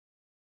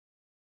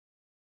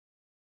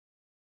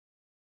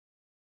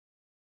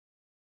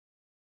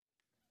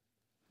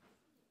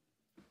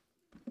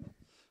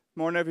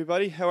Morning,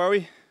 everybody. How are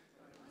we?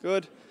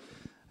 Good.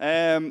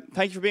 Thank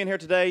you for being here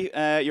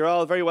today. You're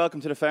all very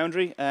welcome to the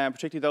Foundry,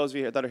 particularly those of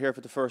you that are here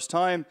for the first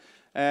time.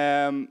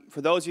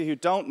 For those of you who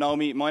don't know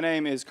me, my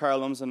name is Carl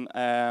Lumsden,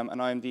 and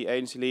I'm the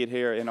agency lead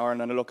here in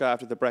Ireland, and I look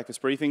after the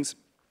breakfast briefings.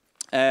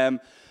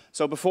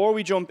 So before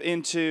we jump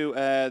into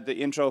the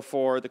intro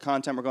for the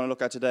content we're going to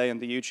look at today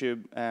and the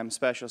YouTube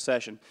special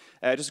session,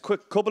 just a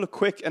couple of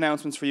quick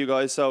announcements for you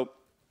guys. So,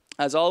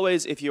 as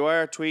always, if you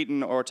are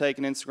tweeting or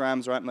taking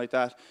Instagrams or anything like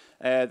that,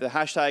 the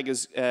hashtag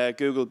is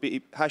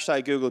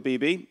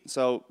 #GoogleBB,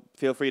 so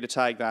feel free to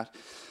tag that.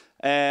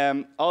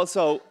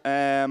 Also,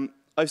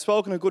 I've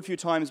spoken a good few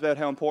times about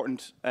how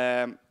important,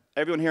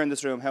 everyone here in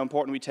this room, how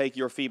important we take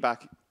your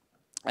feedback.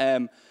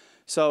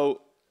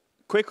 So,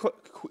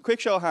 quick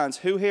show of hands,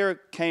 who here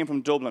came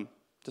from Dublin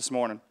this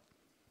morning?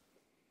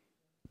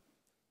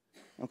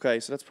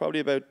 Okay, so that's probably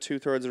about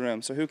 2/3 of the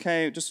room. So who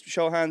came, just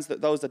show of hands, that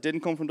those that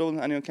didn't come from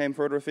Dublin, anyone came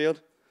further afield?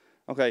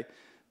 Okay,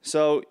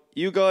 so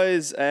you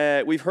guys,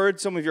 we've heard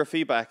some of your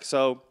feedback.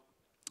 So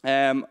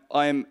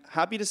I'm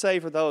happy to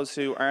say for those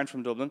who aren't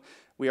from Dublin,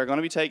 we are going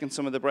to be taking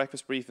some of the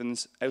breakfast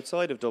briefings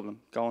outside of Dublin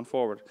going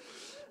forward.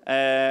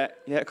 Yeah,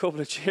 a couple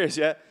of cheers,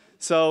 yeah.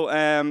 So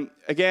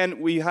again,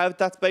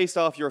 that's based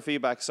off your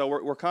feedback. So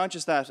we're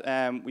conscious that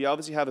we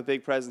obviously have a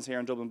big presence here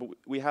in Dublin, but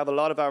we have a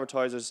lot of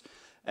advertisers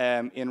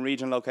in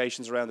regional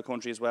locations around the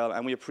country as well,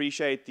 and we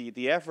appreciate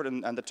the effort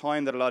and the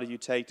time that a lot of you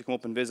take to come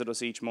up and visit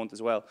us each month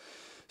as well.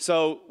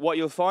 So what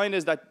you'll find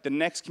is that the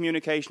next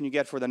communication you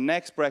get for the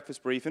next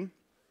breakfast briefing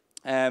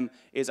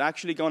is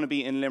actually going to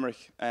be in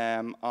Limerick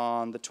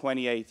on the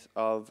 28th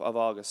of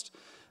August.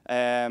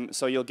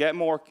 So you'll get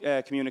more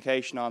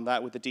communication on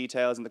that with the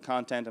details and the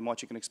content and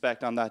what you can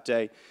expect on that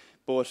day.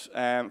 But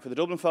for the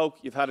Dublin folk,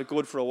 you've had it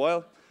good for a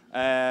while.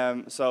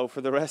 So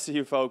for the rest of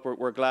you folk,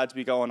 we're glad to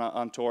be going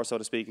on tour, so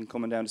to speak, and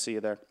coming down to see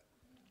you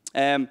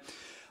there.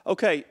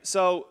 Okay,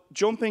 so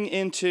jumping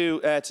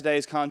into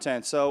today's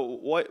content. So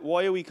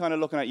why are we kind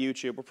of looking at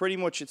YouTube? We're pretty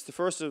much, it's the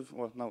 1st of,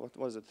 well, no,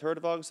 what is it, 3rd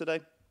of August today?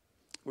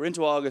 We're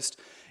into August.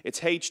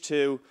 It's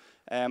H2.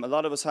 A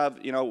lot of us have,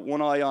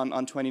 one eye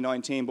on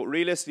 2019, but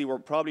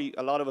realistically,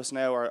 a lot of us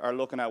now are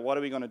looking at what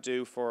are we going to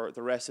do for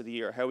the rest of the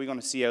year? How are we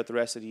going to see out the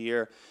rest of the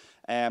year?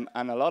 And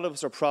a lot of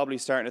us are probably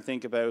starting to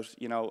think about,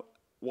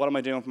 what am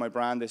I doing for my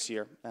brand this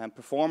year?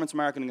 Performance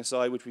marketing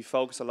aside, which we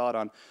focus a lot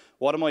on,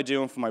 what am I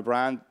doing for my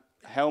brand?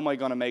 How am I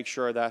going to make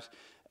sure that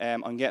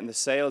I'm getting the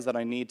sales that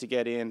I need to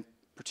get in,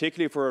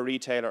 particularly for a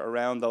retailer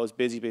around those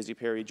busy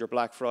periods, your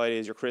Black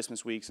Fridays, your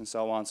Christmas weeks, and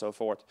so on and so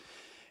forth.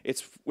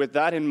 It's with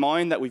that in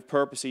mind that we've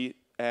purposely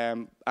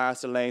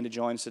asked Elaine to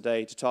join us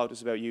today to talk to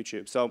us about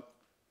YouTube. So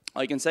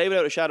I can say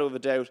without a shadow of a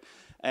doubt,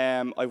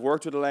 I've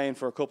worked with Elaine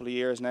for a couple of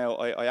years now.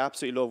 I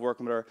absolutely love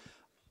working with her.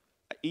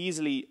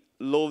 Easily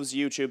loves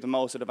YouTube the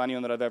most out of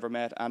anyone that I've ever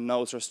met and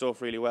knows her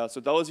stuff really well.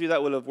 So those of you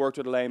that will have worked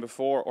with Elaine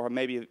before, or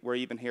maybe were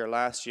even here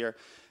last year,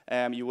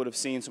 you would have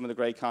seen some of the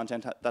great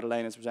content that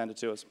Elaine has presented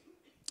to us.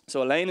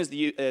 So Elaine is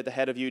the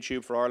head of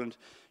YouTube for Ireland.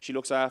 She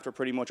looks after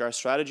pretty much our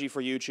strategy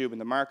for YouTube in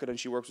the market, and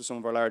she works with some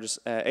of our largest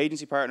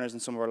agency partners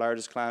and some of our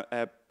largest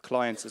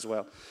clients as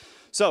well.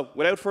 So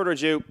without further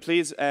ado,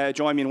 please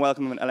join me in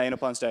welcoming Elaine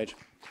up on stage.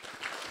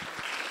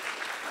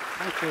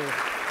 Thank you.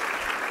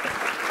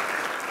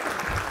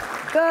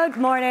 Good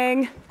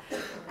morning.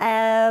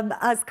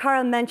 As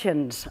Carl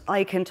mentioned,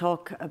 I can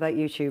talk about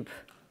YouTube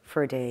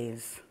for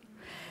days.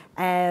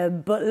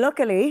 But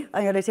luckily,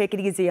 I'm going to take it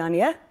easy on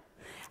you.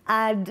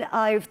 And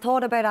I've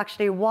thought about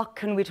actually what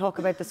can we talk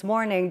about this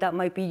morning that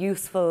might be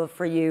useful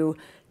for you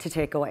to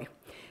take away.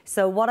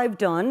 So what I've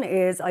done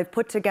is I've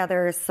put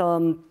together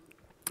some,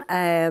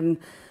 I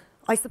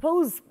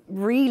suppose,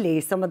 really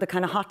some of the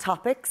kind of hot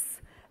topics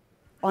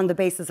on the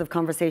basis of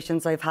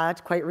conversations I've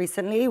had quite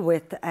recently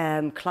with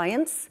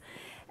clients.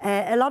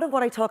 A lot of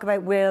what I talk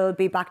about will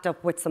be backed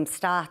up with some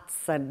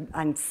stats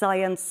and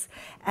science.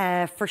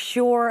 For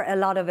sure, a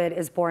lot of it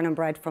is born and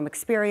bred from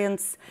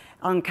experience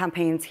on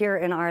campaigns here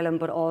in Ireland,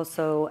 but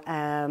also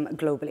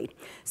globally.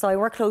 So I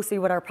work closely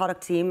with our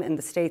product team in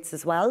the States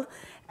as well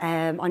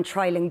on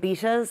trialing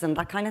betas and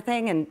that kind of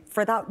thing. And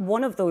for that,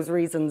 one of those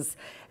reasons,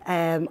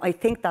 I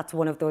think that's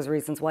one of those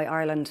reasons why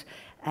Ireland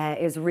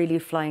is really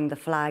flying the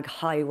flag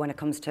high when it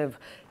comes to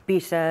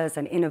betas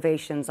and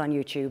innovations on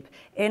YouTube.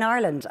 In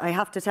Ireland, I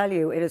have to tell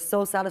you, it is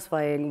so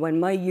satisfying when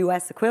my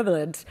US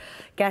equivalent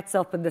gets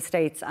up in the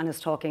States and is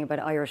talking about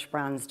Irish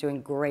brands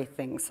doing great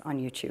things on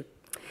YouTube.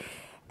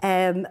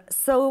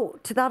 So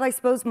to that, I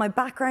suppose my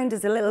background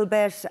is a little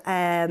bit,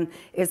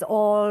 is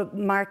all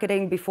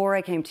marketing. Before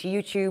I came to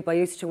YouTube, I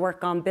used to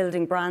work on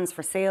building brands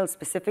for sales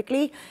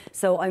specifically.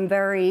 So I'm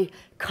very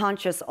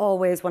conscious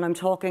always when I'm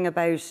talking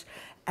about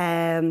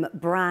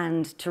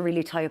brand to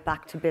really tie it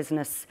back to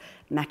business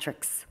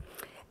metrics.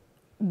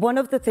 One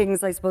of the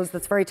things I suppose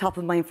that's very top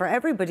of mind for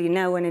everybody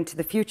now and into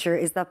the future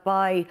is that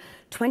by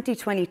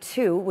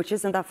 2022, which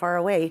isn't that far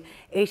away,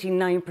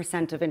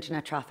 89% of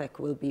internet traffic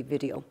will be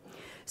video.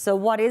 So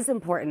what is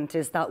important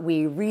is that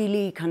we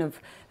really kind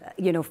of,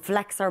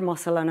 flex our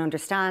muscle and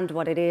understand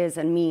what it is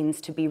and means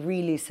to be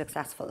really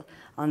successful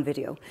on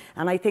video.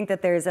 And I think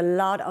that there's a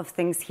lot of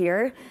things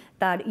here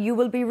that you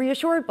will be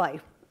reassured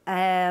by.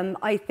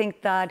 I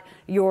think that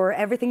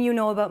everything you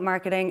know about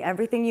marketing,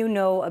 everything you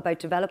know about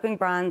developing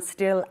brands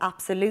still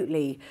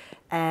absolutely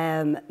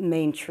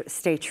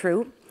stay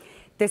true.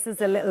 This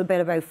is a little bit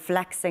about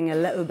flexing a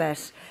little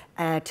bit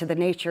to the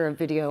nature of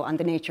video and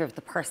the nature of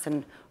the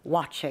person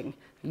watching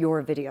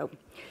your video.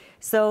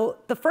 So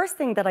the first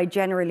thing that I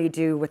generally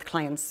do with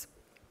clients,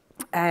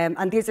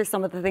 and these are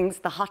some of the things,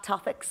 the hot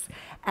topics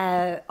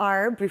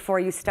are before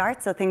you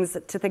start, so things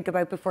to think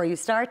about before you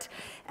start.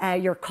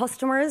 Your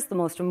customers, the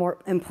most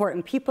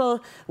important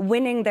people,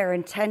 winning their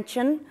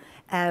attention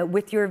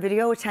with your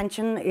video.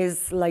 Attention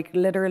is like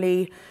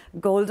literally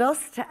gold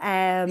dust.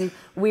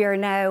 We are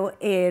now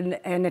in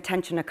an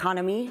attention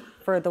economy,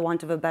 for the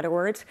want of a better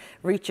word.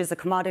 Reach is a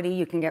commodity.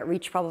 You can get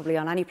reach probably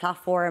on any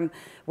platform.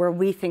 Where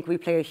we think we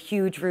play a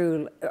huge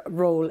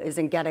role is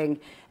in getting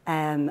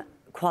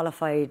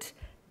qualified,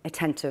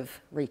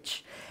 attentive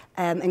reach.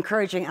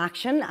 Encouraging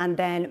action and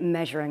then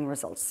measuring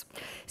results.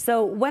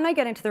 So when I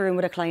get into the room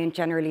with a client,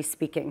 generally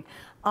speaking,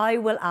 I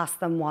will ask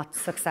them what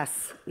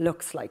success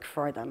looks like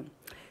for them.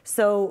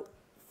 So,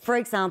 for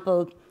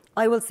example,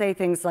 I will say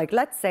things like,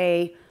 let's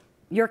say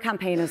your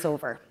campaign is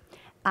over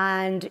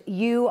and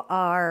you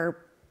are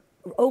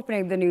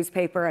opening the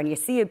newspaper and you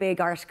see a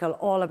big article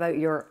all about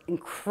your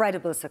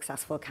incredible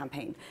successful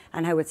campaign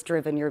and how it's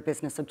driven your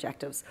business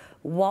objectives.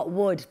 What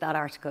would that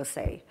article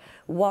say?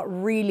 What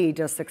really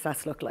does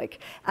success look like?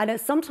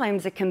 And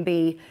sometimes it can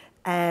be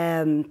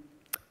as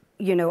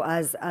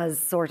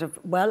sort of,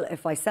 well,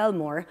 if I sell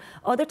more.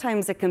 Other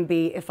times it can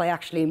be if I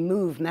actually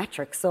move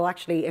metrics. So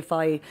actually if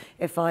I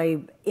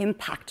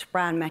impact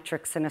brand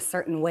metrics in a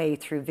certain way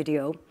through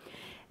video.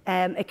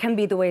 It can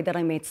be the way that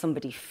I made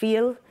somebody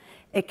feel.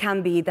 It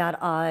can be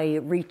that I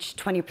reach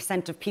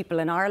 20% of people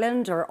in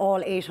Ireland or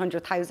all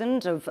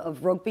 800,000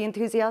 of rugby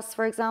enthusiasts,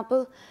 for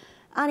example.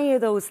 Any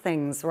of those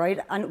things, right?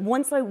 And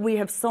once we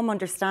have some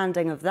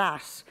understanding of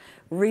that,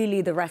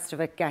 really the rest of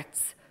it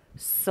gets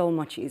so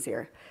much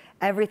easier.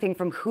 Everything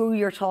from who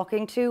you're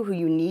talking to, who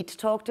you need to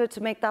talk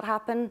to make that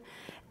happen,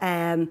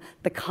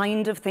 the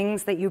kind of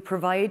things that you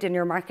provide in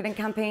your marketing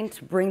campaign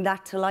to bring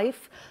that to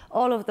life,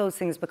 all of those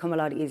things become a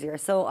lot easier.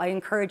 So I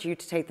encourage you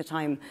to take the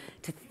time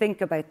to think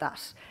about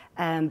that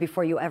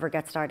before you ever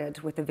get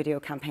started with a video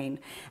campaign.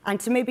 And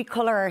to maybe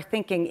color our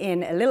thinking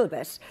in a little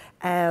bit,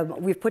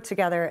 we've put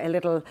together a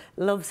little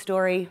love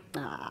story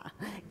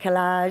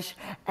collage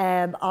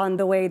on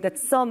the way that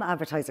some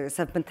advertisers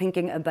have been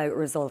thinking about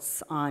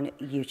results on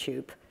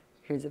YouTube.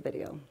 Here's a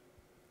video.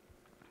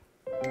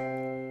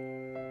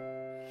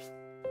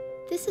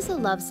 This is a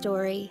love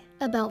story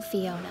about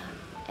Fiona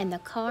and the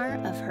car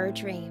of her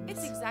dreams.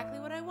 It's exactly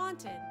what I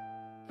wanted.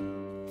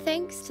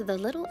 Thanks to the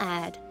little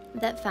ad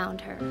that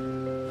found her.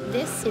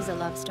 This is a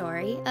love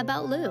story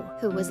about Lou,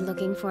 who was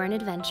looking for an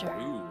adventure.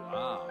 Ooh,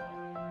 wow.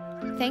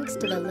 Thanks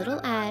to the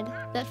little ad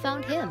that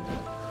found him.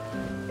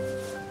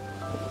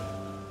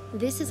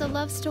 This is a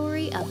love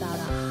story about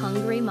a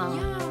hungry mom.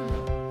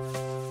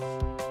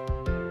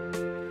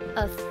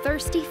 A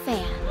thirsty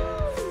fan.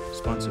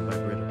 Sponsored by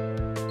Brita.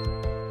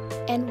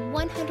 And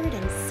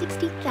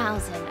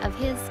 160,000 of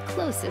his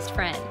closest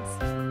friends.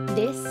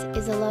 This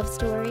is a love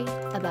story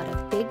about a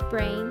big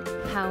brain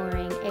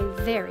powering a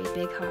very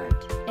big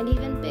heart and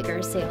even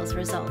bigger sales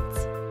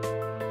results.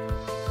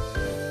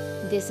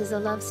 This is a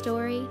love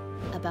story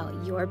about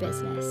your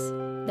business,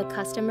 the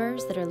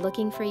customers that are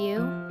looking for you,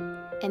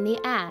 and the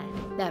ad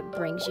that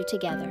brings you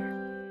together.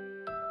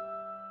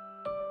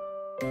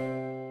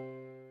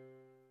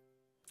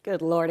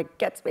 Good Lord, it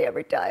gets me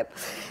every time.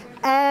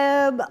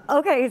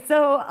 Okay,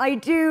 so I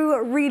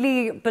do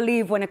really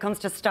believe when it comes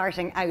to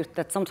starting out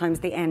that sometimes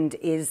the end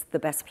is the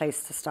best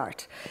place to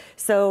start.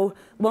 So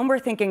when we're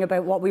thinking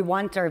about what we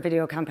want our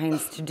video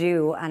campaigns to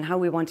do and how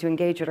we want to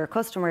engage with our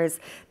customers,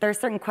 there are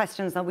certain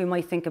questions that we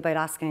might think about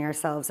asking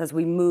ourselves as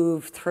we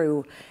move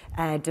through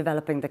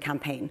developing the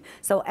campaign.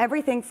 So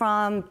everything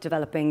from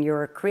developing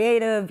your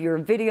creative, your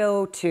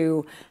video,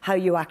 to how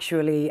you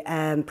actually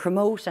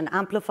promote and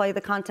amplify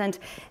the content,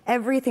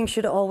 everything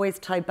should always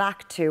tie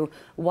back to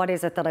what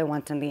is it that I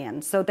want in the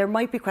end. So there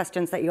might be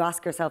questions that you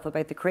ask yourself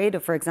about the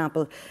creative, for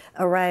example,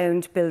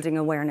 around building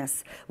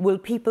awareness. Will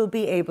people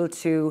be able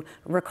to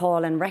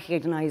recall and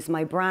recognize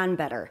my brand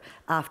better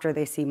after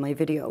they see my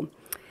video?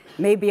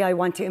 Maybe I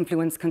want to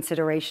influence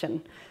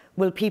consideration.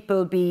 Will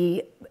people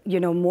be,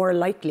 more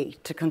likely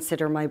to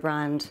consider my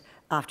brand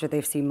after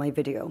they've seen my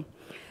video?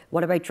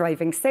 What about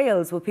driving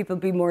sales? Will people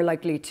be more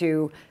likely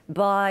to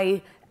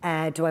buy?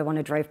 Do I want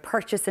to drive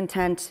purchase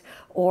intent,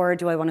 or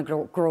do I want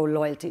to grow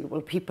loyalty?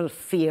 Will people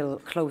feel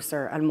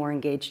closer and more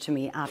engaged to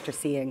me after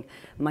seeing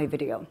my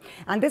video?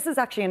 And this is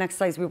actually an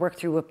exercise we work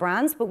through with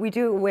brands, but we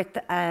do it with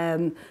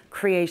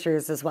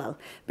creators as well.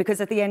 Because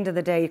at the end of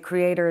the day,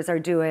 creators are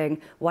doing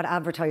what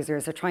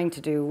advertisers are trying to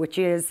do, which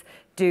is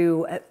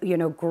do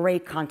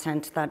great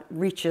content that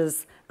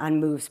reaches and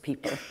moves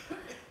people.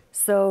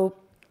 So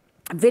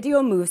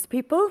Video moves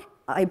people,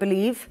 I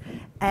believe,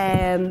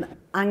 and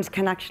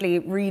can actually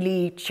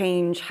really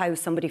change how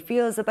somebody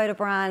feels about a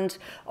brand,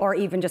 or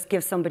even just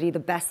give somebody the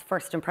best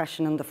first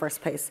impression in the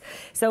first place.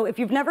 So if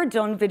you've never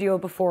done video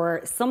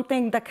before,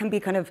 something that can be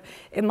kind of,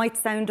 it might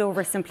sound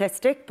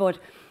oversimplistic, but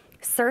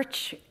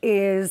search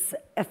is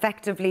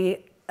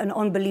effectively an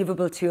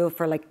unbelievable tool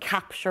for like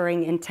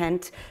capturing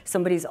intent.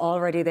 Somebody's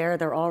already there,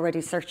 they're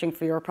already searching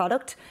for your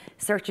product.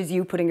 Search is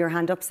you putting your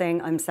hand up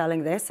saying, I'm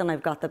selling this and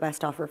I've got the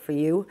best offer for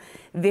you.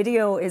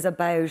 Video is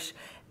about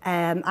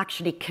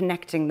actually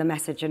connecting the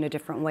message in a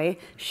different way,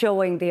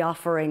 showing the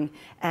offering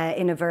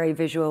in a very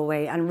visual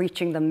way, and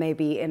reaching them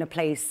maybe in a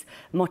place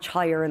much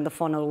higher in the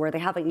funnel where they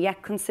haven't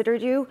yet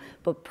considered you,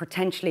 but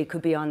potentially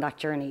could be on that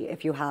journey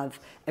if you have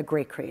a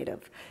great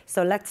creative.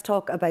 So let's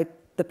talk about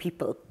the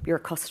people, your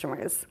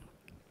customers.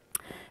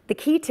 The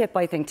key tip,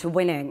 I think, to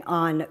winning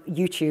on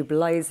YouTube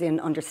lies in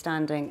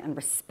understanding and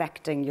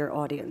respecting your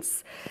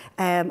audience.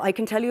 I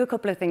can tell you a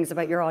couple of things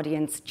about your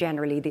audience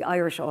generally, the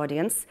Irish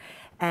audience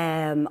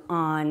on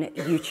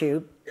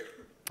YouTube,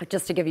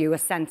 just to give you a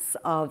sense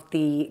of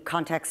the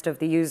context of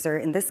the user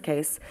in this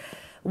case.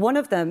 One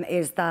of them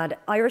is that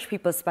Irish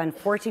people spend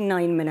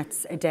 49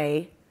 minutes a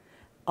day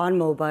on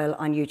mobile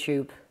on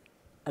YouTube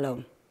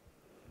alone.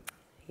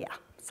 Yeah,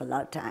 it's a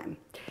lot of time.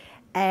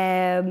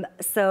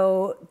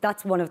 So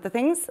that's one of the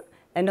things.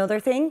 Another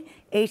thing,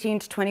 18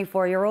 to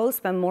 24-year-olds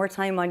spend more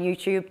time on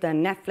YouTube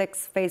than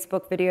Netflix,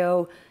 Facebook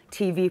video,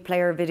 TV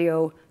player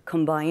video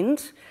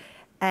combined.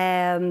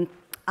 And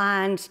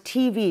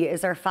TV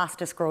is our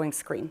fastest growing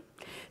screen.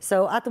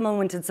 So at the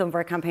moment in some of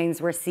our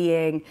campaigns, we're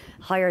seeing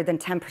higher than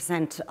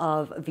 10%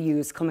 of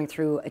views coming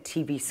through a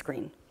TV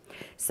screen.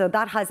 So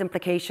that has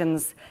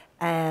implications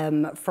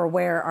for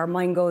where our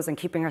mind goes and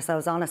keeping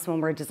ourselves honest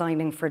when we're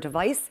designing for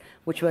device,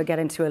 which we'll get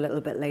into a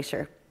little bit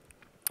later.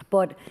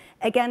 But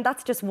again,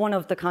 that's just one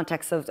of the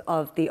contexts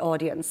of the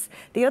audience.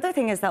 The other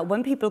thing is that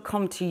when people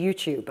come to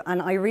YouTube,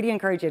 and I really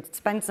encourage you to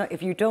spend some,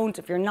 if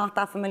you're not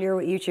that familiar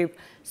with YouTube,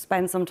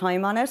 spend some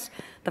time on it.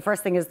 The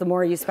first thing is the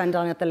more you spend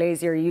on it, the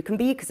lazier you can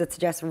be, because it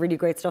suggests really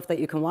great stuff that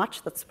you can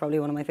watch. That's probably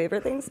one of my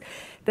favorite things.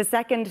 The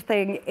second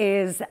thing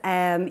is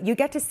you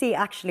get to see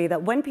actually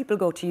that when people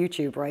go to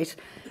YouTube, right,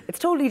 it's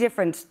totally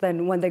different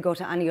than when they go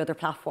to any other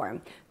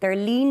platform. They're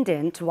leaned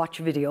in to watch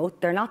video.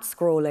 They're not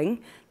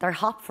scrolling. They're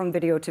hop from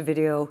video to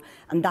video,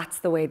 and that's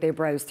the way they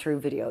browse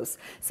through videos.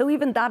 So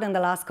even that in the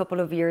last couple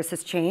of years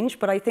has changed,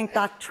 but I think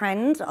that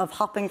trend of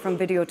hopping from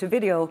video to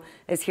video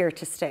is here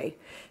to stay.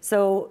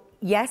 So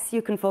yes,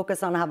 you can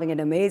focus on having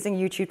an amazing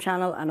YouTube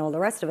channel and all the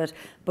rest of it,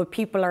 but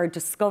people are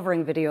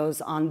discovering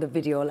videos on the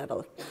video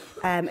level.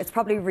 It's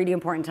probably really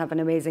important to have an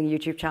amazing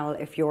YouTube channel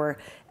if you're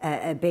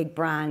a big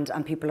brand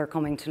and people are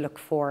coming to look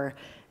for,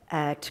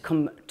 to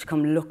come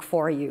look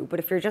for you. But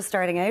if you're just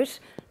starting out,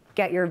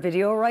 get your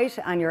video right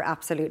and you're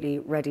absolutely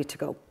ready to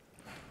go.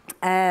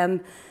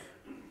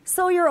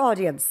 So your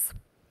audience.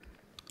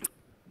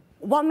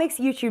 What makes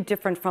YouTube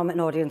different from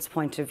an audience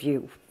point of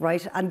view,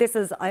 right? And this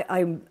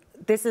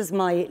is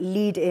my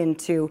lead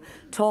into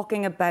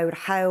talking about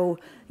how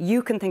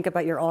you can think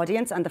about your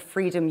audience and the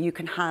freedom you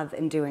can have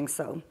in doing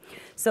so.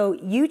 So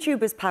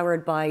YouTube is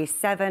powered by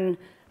 7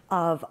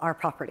 of our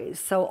properties.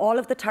 So all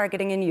of the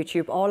targeting in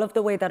YouTube, all of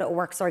the way that it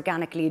works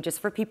organically just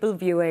for people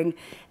viewing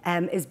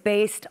is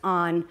based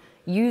on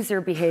user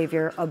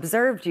behavior,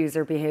 observed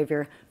user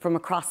behavior from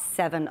across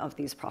 7 of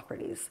these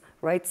properties,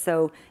 right?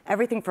 So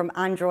everything from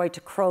Android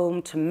to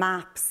Chrome to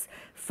Maps,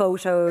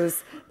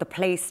 Photos, the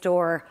Play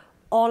Store,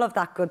 all of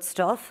that good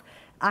stuff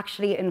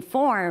actually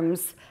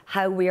informs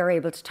how we are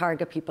able to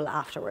target people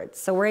afterwards.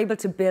 So we're able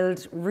to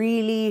build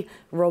really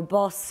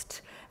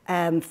robust,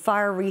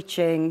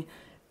 far-reaching,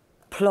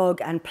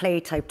 plug and play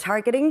type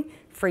targeting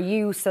for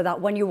you so that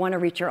when you want to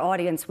reach your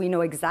audience, we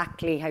know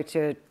exactly how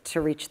to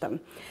reach them.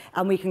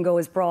 And we can go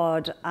as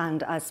broad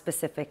and as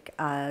specific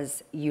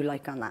as you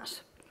like on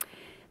that.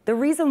 The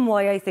reason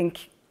why I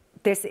think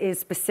this is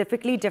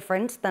specifically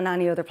different than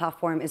any other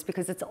platform is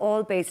because it's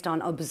all based on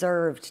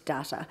observed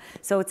data.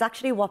 So it's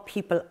actually what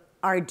people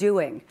are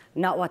doing,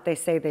 not what they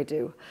say they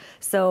do.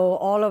 So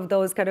all of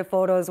those kind of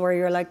photos where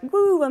you're like,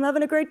 woo, I'm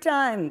having a great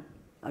time.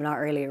 I'm not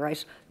really,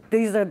 right?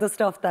 These are the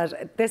stuff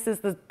that, this is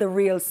the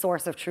real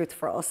source of truth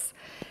for us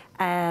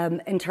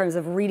in terms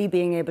of really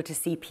being able to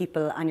see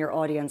people and your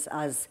audience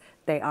as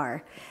they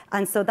are.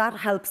 And so that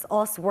helps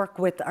us work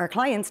with our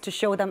clients to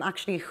show them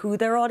actually who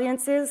their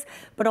audience is,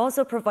 but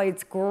also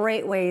provides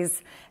great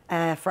ways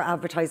for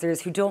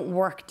advertisers who don't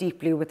work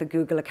deeply with the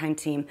Google account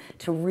team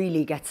to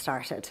really get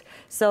started.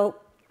 So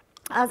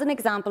as an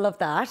example of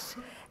that,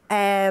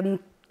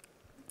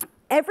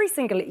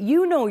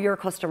 you know your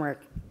customer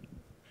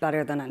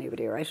better than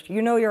anybody, right?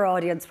 You know your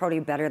audience probably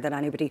better than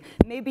anybody.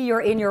 Maybe you're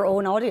in your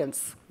own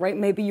audience, right?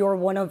 Maybe you're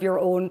one of your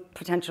own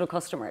potential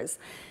customers.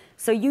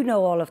 So you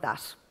know all of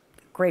that.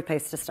 Great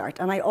place to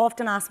start. And I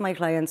often ask my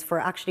clients for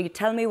actually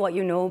tell me what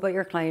you know about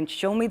your client,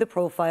 show me the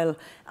profile,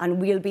 and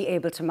we'll be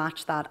able to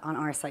match that on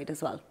our site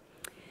as well.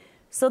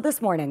 So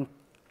this morning,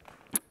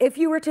 if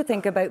you were to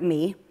think about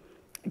me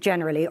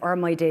generally or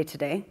my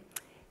day-to-day,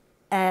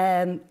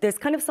 There's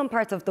kind of some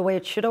parts of the way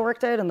it should have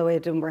worked out and the way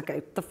it didn't work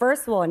out. The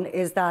first one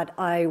is that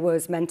I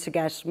was meant to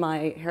get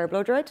my hair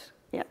blow dried,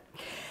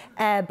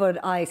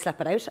 but I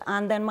slept it out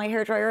and then my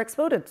hairdryer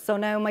exploded. So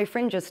now my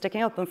fringe is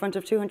sticking up in front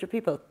of 200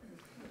 people.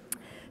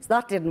 So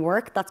that didn't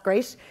work, that's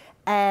great.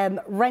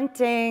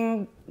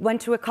 Renting,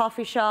 went to a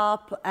coffee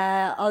shop.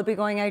 I'll be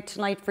going out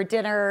tonight for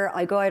dinner.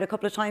 I go out a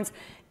couple of times.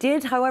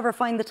 Did, however,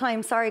 find the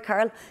time, sorry,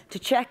 Carl, to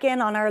check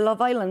in on our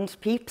Love Island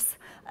peeps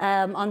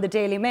on the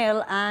Daily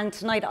Mail, and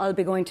tonight I'll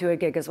be going to a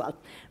gig as well.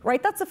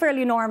 Right, that's a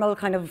fairly normal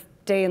kind of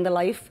day in the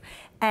life.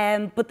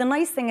 But the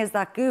nice thing is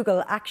that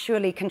Google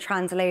actually can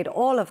translate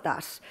all of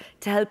that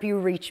to help you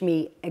reach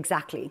me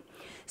exactly.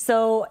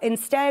 So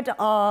instead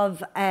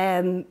of,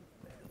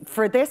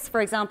 for this,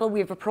 for example, we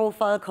have a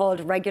profile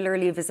called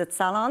Regularly Visit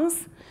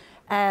Salons.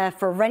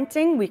 For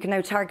renting, we can now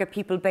target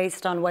people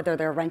based on whether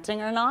they're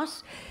renting or not.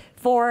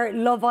 For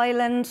Love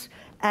Island,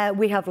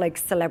 we have like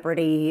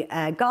celebrity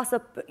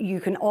gossip. You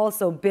can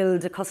also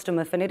build a custom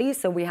affinity.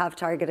 So we have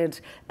targeted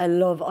a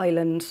Love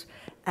Island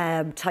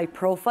type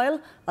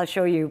profile. I'll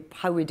show you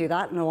how we do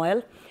that in a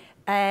while.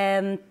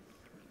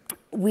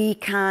 We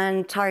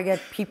can target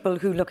people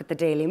who look at the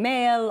Daily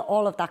Mail,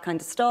 all of that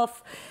kind of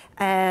stuff.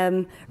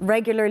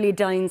 Regularly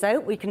dines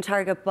out, we can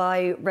target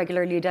by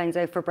regularly dines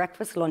out for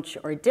breakfast, lunch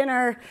or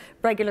dinner,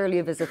 regularly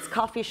visits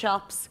coffee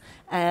shops,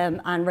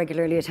 and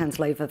regularly attends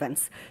live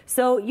events.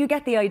 So you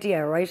get the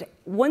idea, right?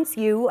 Once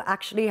you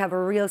actually have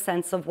a real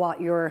sense of what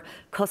your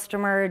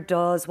customer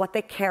does, what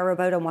they care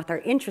about and what they're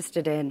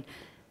interested in,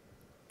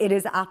 it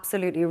is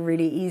absolutely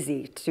really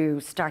easy to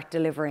start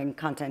delivering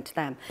content to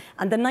them.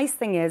 And the nice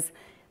thing is,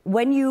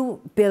 when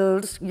you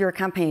build your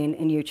campaign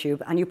in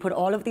YouTube and you put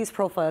all of these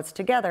profiles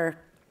together,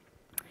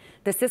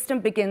 the system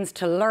begins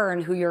to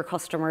learn who your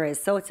customer is.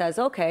 So it says,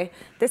 okay,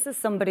 this is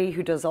somebody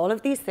who does all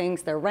of these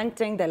things. They're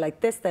renting, they like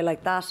this, they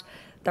like that.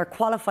 They're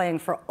qualifying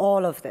for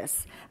all of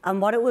this.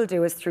 And what it will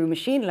do is, through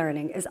machine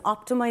learning, is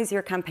optimize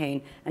your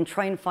campaign and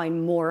try and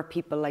find more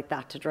people like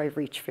that to drive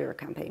reach for your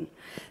campaign.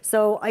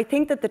 So I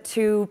think that the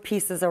two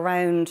pieces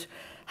around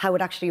how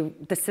it actually,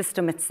 the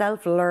system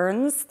itself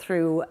learns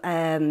through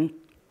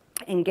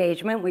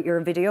engagement with your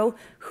video,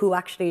 who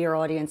actually your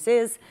audience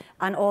is,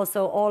 and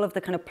also all of the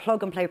kind of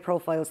plug and play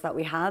profiles that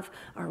we have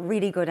are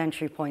really good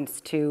entry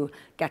points to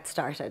get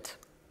started.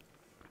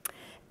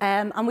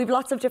 And we've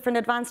lots of different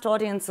advanced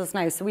audiences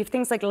now. So we've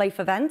things like life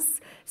events.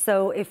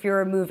 So if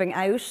you're moving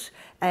out,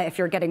 if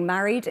you're getting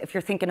married, if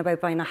you're thinking about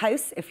buying a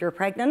house, if you're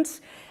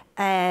pregnant,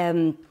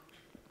 consumer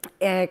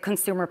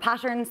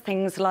patterns,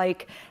 things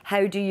like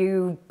how do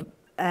you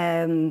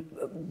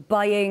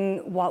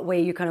buying, what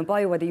way you kind of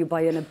buy, whether you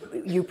buy in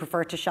you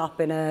prefer to shop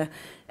in a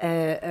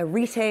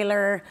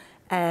retailer,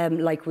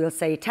 like we'll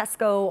say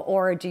Tesco,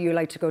 or do you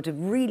like to go to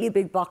really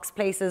big box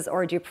places,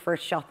 or do you prefer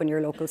to shop in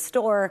your local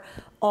store?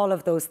 All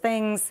of those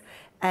things.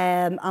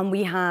 And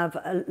we have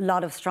a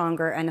lot of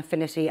stronger and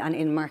affinity and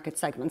in-market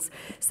segments.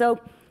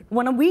 So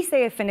when we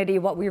say affinity,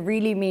 what we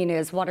really mean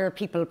is, what are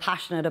people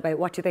passionate about?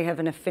 What do they have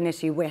an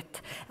affinity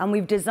with? And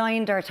we've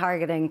designed our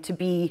targeting to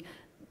be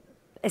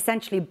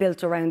essentially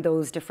built around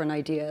those different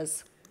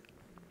ideas.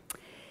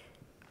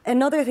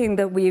 Another thing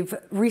that we've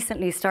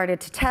recently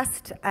started to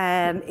test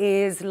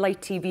is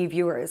light TV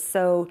viewers.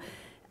 So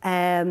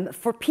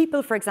for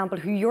people, for example,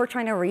 who you're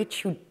trying to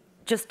reach, who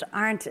just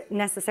aren't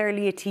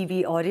necessarily a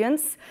TV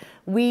audience,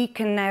 we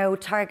can now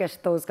target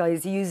those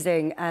guys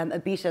using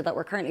a beta that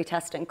we're currently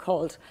testing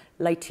called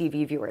light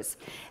TV viewers.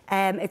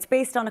 It's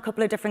based on a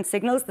couple of different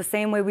signals, the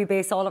same way we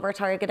base all of our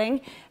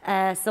targeting.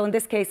 So in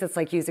this case, it's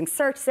like using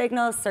search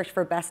signals, search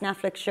for best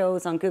Netflix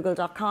shows on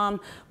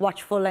google.com,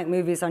 watch full-length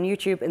movies on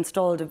YouTube,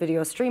 installed a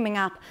video streaming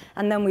app,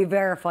 and then we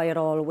verify it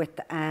all with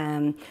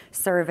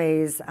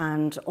surveys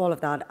and all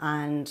of that,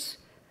 and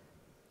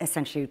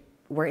essentially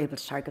we're able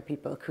to target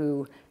people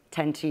who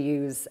tend to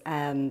use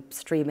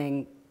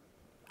streaming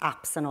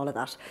apps and all of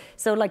that.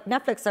 So like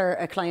Netflix are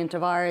a client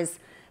of ours.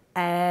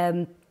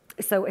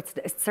 So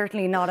it's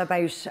certainly not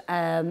about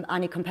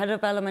any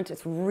competitive element.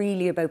 It's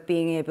really about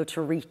being able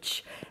to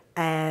reach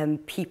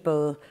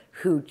people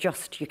who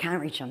you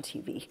can't reach on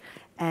TV.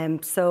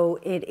 So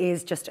it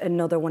is just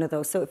another one of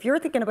those. So if you're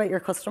thinking about your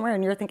customer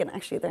and you're thinking,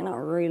 actually, they're not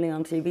really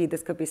on TV,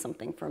 this could be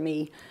something for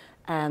me,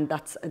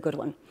 that's a good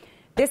one.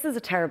 This is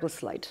a terrible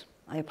slide.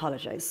 I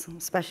apologize,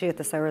 especially at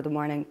this hour of the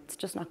morning. It's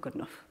just not good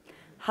enough.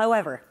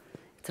 However,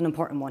 it's an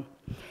important one.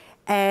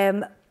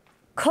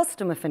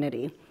 Custom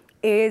affinity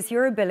is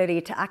your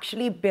ability to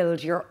actually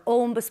build your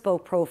own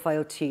bespoke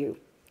profile to you.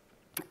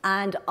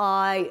 And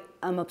I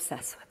am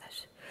obsessed with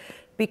it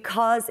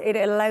because it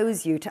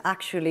allows you to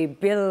actually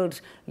build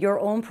your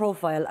own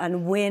profile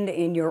and win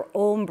in your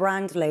own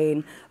brand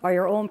lane or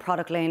your own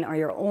product lane or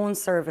your own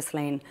service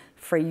lane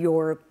for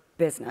your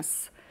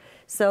business.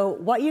 So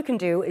what you can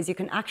do is you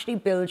can actually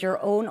build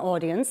your own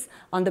audience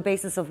on the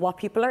basis of what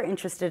people are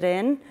interested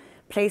in,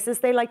 places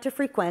they like to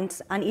frequent,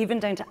 and even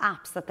down to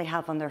apps that they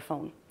have on their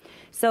phone.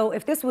 So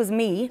if this was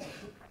me,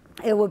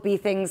 It would be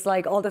things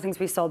like all the things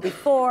we saw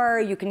before.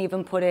 You can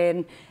even put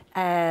in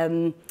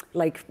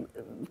like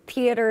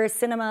theaters,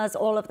 cinemas,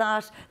 all of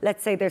that.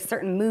 Let's say there's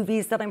certain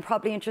movies that I'm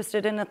probably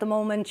interested in at the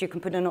moment. You can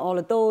put in all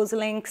of those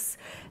links.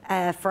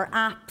 For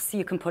apps,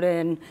 you can put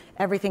in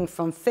everything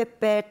from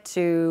Fitbit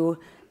to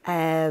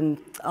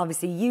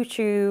obviously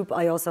YouTube.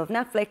 I also have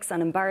Netflix,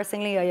 and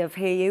embarrassingly, I have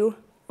Hey You,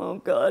 oh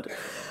God,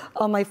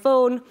 on my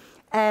phone.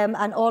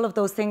 And all of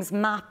those things,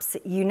 maps,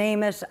 you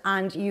name it,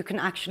 and you can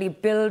actually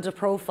build a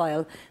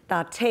profile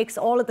that takes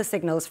all of the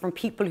signals from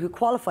people who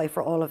qualify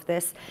for all of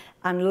this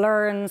and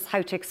learns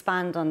how to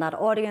expand on that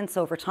audience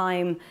over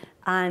time,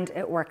 and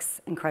it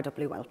works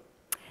incredibly well.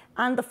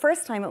 And the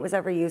first time it was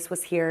ever used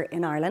was here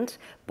in Ireland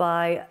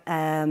by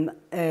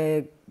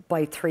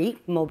 3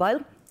 Mobile,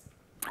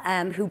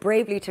 who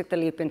bravely took the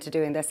leap into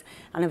doing this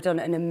and have done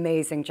an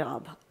amazing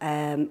job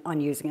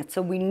on using it.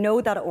 So we know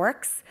that it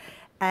works.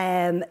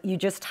 You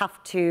just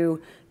have to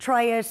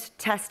try it,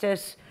 test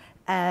it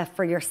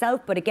for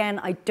yourself. But again,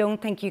 I don't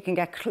think you can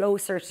get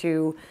closer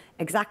to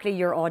exactly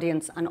your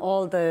audience and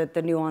all the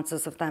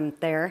nuances of them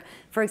there.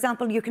 For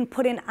example, you can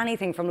put in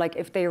anything from like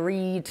if they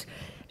read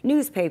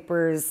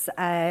newspapers,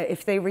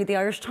 if they read the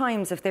Irish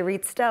Times, if they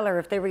read Stellar,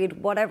 if they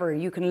read whatever,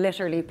 you can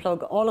literally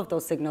plug all of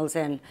those signals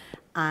in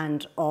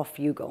and off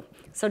you go.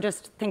 So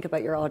just think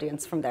about your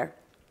audience from there.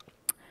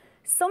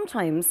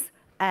 Sometimes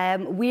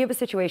we have a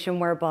situation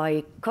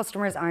whereby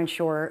customers aren't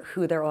sure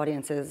who their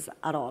audience is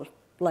at all.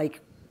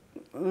 Like,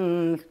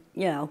 you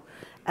know,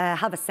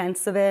 have a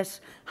sense of it,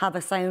 have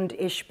a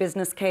sound-ish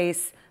business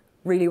case,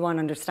 really want to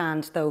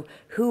understand, though,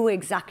 who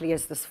exactly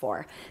is this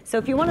for? So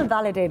if you want to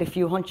validate a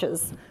few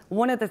hunches,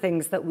 one of the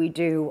things that we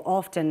do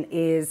often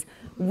is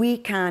we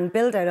can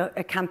build out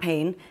a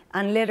campaign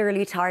and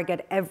literally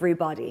target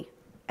everybody,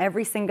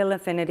 every single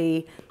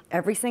affinity,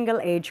 every single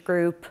age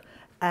group,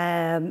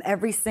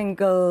 every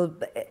single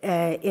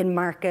in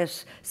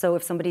market. So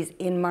if somebody's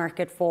in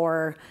market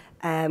for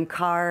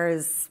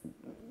cars,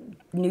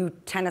 new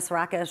tennis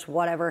racket,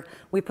 whatever,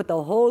 we put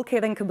the whole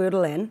kit and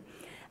caboodle in.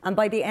 And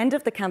by the end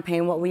of the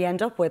campaign, what we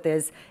end up with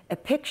is a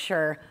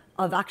picture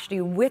of actually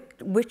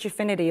which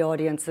affinity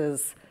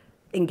audiences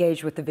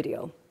engage with the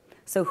video.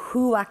 So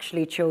who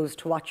actually chose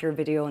to watch your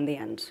video in the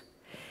end.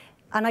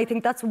 And I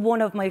think that's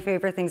one of my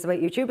favorite things about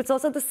YouTube. It's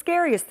also the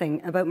scariest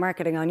thing about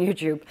marketing on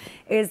YouTube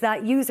is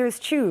that users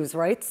choose,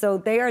 right? So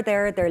they are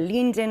there, they're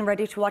leaned in,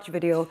 ready to watch a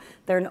video.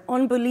 They're an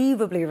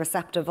unbelievably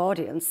receptive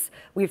audience.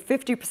 We have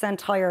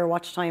 50% higher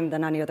watch time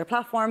than any other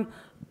platform,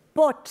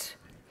 but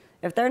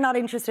if they're not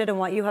interested in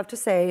what you have to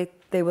say,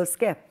 they will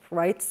skip,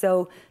 right?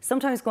 So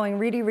sometimes going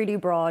really, really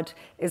broad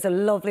is a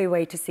lovely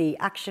way to see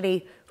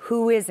actually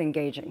who is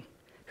engaging.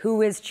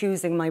 Who is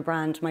choosing my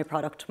brand, my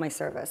product, my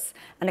service?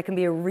 And it can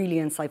be a really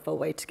insightful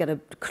way to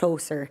get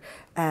closer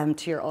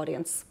to your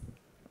audience.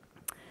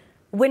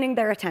 Winning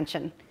their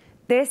attention.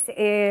 This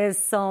is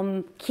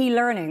some key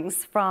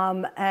learnings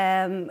from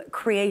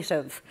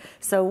creative.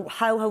 So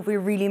how have we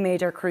really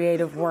made our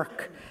creative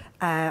work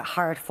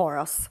hard for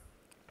us?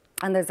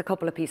 And there's a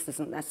couple of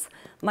pieces in this.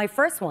 My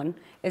first one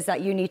is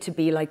that you need to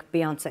be like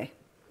Beyonce.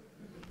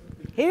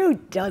 Who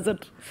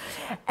doesn't?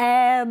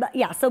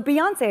 Yeah, so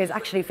Beyonce is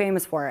actually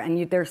famous for it,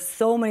 and there's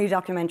so many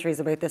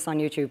documentaries about this on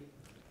YouTube.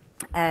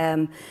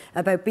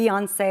 About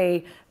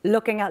Beyonce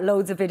looking at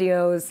loads of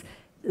videos,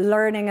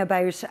 learning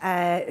about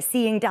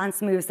seeing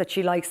dance moves that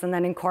she likes and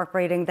then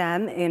incorporating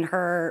them in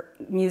her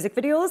music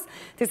videos.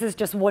 This is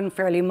just one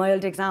fairly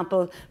mild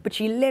example, but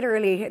she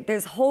literally,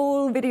 there's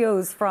whole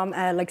videos from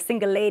like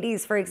Single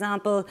Ladies, for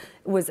example,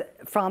 was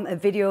from a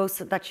video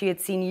that she had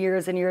seen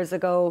years and years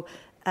ago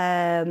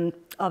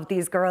of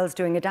these girls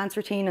doing a dance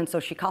routine, and so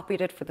she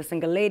copied it for the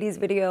Single Ladies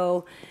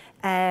video.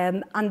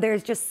 And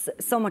there's just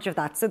so much of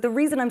that. So the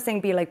reason I'm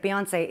saying be like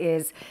Beyonce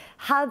is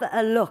have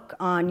a look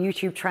on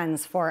YouTube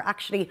trends for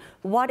actually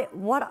what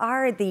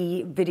are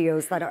the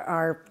videos that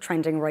are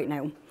trending right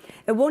now.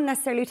 It won't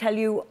necessarily tell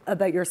you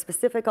about your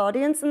specific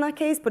audience in that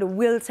case, but it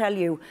will tell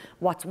you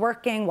what's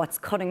working, what's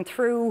cutting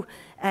through,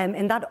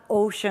 in that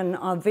ocean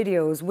of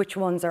videos, which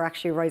ones are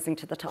actually rising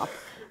to the top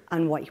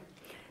and why.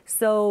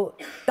 So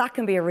that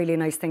can be a really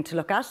nice thing to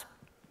look at.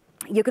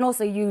 You can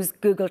also use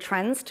Google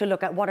Trends to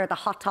look at what are the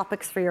hot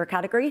topics for your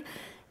category.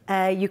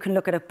 You can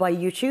look at it by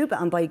YouTube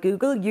and by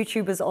Google.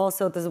 YouTube is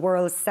also the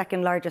world's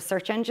second largest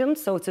search engine,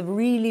 so it's a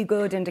really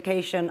good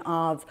indication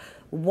of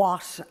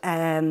what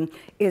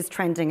is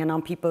trending and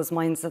on people's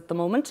minds at the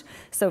moment.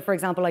 So for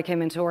example, I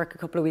came into work a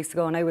couple of weeks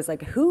ago and I was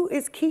like, who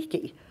is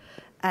Kiki?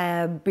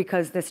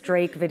 Because this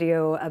Drake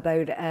video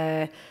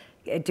about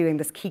doing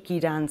this Kiki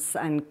dance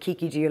and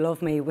Kiki Do You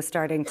Love Me was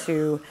starting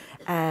to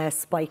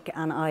spike,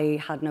 and I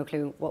had no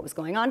clue what was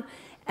going on.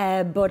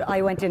 But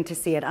I went in to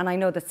see it, and I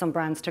know that some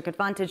brands took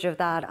advantage of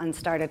that and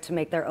started to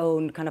make their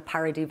own kind of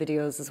parody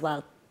videos as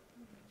well.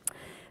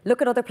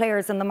 Look at other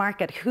players in the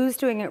market. Who's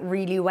doing it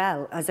really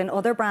well? As in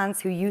other brands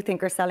who you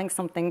think are selling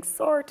something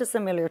sort of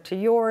similar to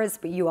yours,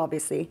 but you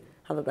obviously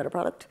have a better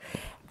product.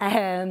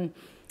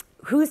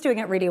 who's doing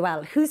it really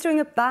well? Who's doing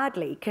it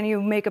badly? Can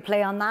you make a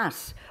play on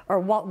that? Or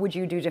what would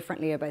you do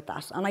differently about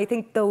that? And I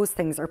think those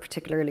things are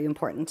particularly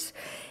important.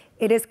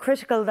 It is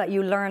critical that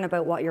you learn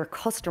about what your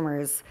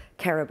customers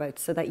care about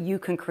so that you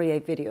can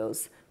create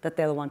videos that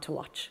they'll want to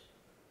watch.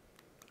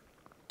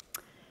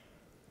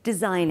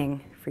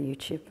 Designing for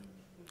YouTube.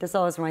 This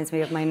always reminds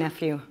me of my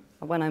nephew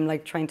when I'm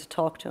like trying to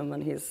talk to him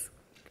and he's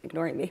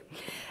ignoring me.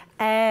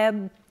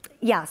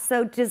 Yeah,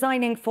 so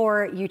designing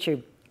for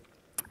YouTube.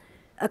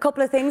 A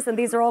couple of things, and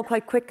these are all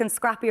quite quick and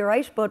scrappy,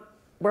 right? But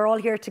we're all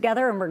here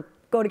together and we're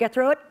going to get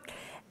through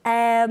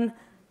it.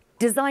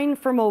 Design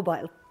for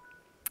mobile.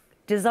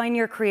 Design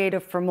your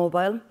creative for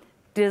mobile.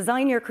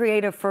 Design your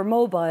creative for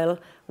mobile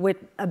with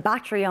a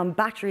battery on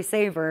battery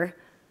saver.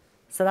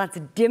 So that's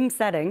dim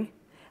setting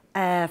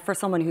for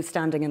someone who's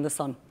standing in the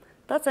sun.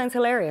 That sounds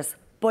hilarious,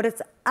 but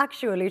it's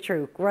actually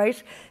true,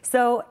 right?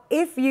 So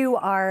if you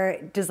are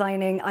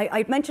designing,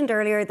 I mentioned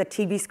earlier that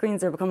TV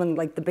screens are becoming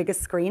like the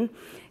biggest screen.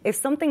 If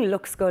something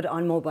looks good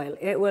on mobile,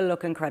 it will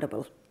look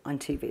incredible on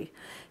TV.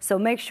 So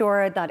make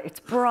sure that it's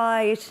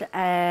bright,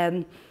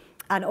 and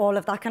all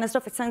of that kind of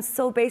stuff. It sounds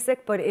so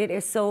basic, but it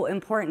is so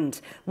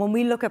important. When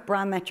we look at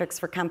brand metrics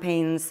for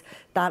campaigns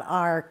that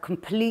are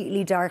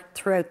completely dark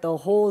throughout the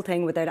whole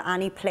thing without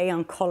any play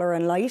on color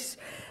and light,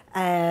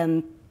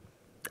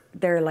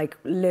 they're like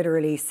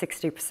literally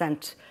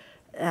 60%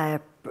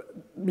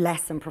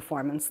 less in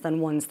performance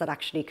than ones that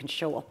actually can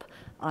show up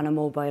on a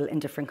mobile in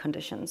different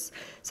conditions.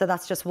 So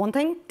that's just one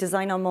thing,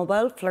 design on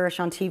mobile,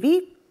 flourish on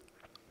TV.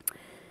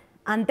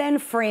 And then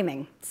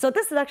framing. So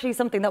this is actually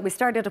something that we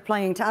started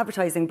applying to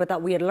advertising, but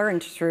that we had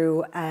learned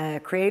through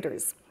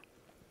creators.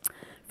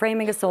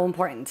 Framing is so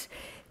important.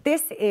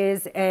 This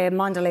is a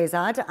Mondelez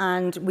ad,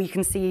 and we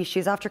can see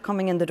she's after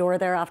coming in the door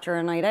there after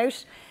a night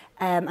out,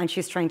 and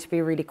she's trying to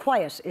be really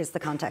quiet, is the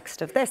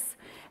context of this.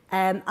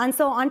 And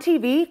so on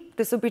TV,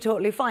 this would be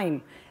totally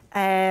fine.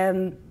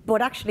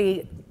 But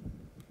actually,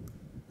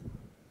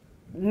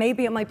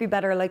 maybe it might be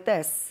better like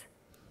this,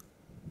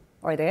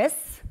 or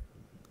this,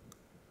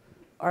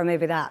 or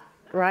maybe that,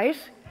 right?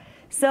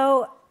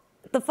 So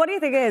the funny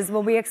thing is,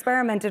 when we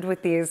experimented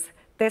with these,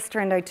 this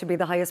turned out to be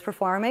the highest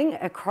performing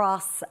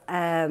across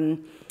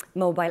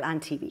mobile and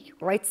TV,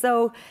 right?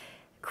 So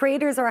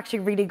creators are actually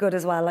really good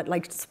as well at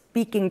like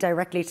speaking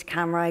directly to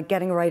camera,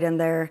 getting right in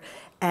there,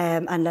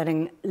 and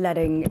letting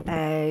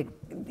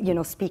you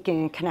know,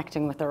 speaking and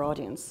connecting with their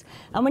audience.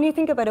 And when you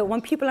think about it,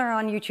 when people are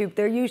on YouTube,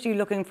 they're usually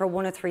looking for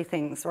one of three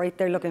things, right?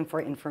 They're looking for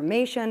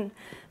information,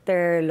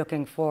 they're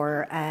looking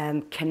for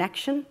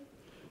connection,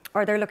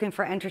 or they're looking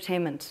for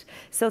entertainment.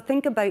 So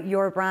think about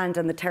your brand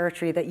and the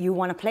territory that you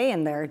want to play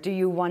in there. Do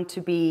you want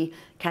to be,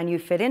 can you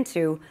fit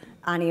into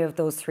any of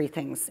those three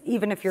things?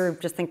 Even if you're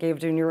just thinking of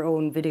doing your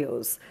own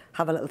videos,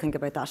 have a little think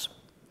about that.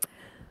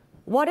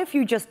 What if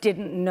you just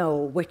didn't know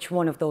which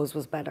one of those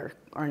was better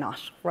or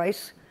not,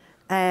 right?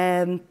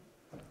 That's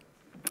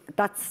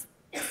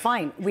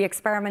fine. We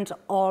experiment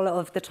all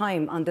of the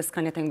time on this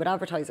kind of thing with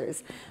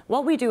advertisers.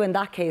 What we do in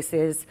that case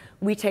is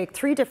we take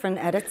 3 different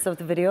edits of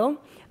the video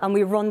and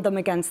we run them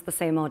against the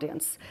same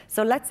audience.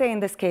 So let's say in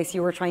this case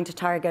you were trying to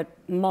target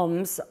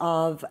mums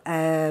of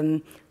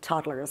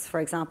toddlers, for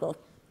example.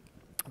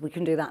 We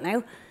can do that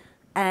now.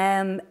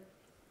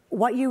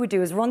 What you would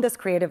do is run this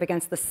creative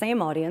against the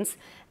same audience,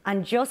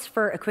 and just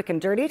for a quick and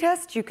dirty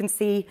test, you can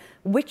see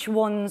which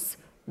ones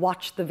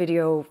watched the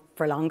video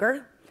for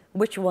longer,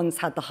 which ones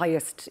had the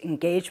highest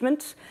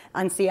engagement,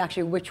 and see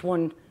actually which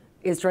one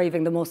is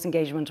driving the most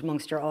engagement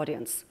amongst your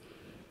audience.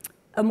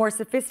 A more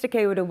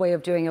sophisticated way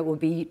of doing it would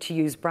be to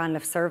use brand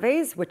lift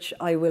surveys, which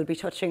I will be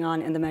touching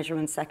on in the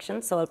measurement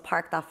section, so I'll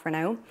park that for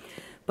now.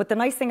 But the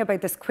nice thing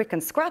about this quick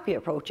and scrappy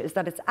approach is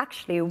that it's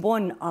actually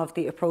one of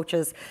the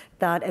approaches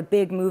that a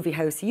big movie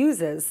house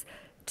uses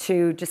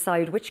to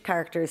decide which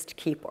characters to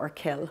keep or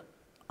kill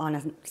on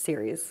a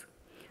series.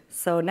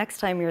 So next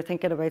time you're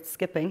thinking about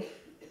skipping,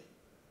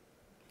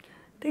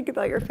 think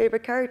about your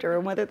favorite character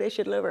and whether they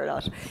should live or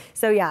not.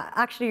 So yeah,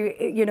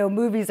 actually, you know,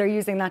 movies are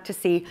using that to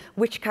see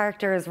which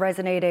character is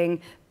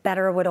resonating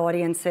better with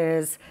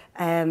audiences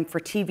for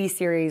TV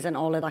series and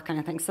all of that kind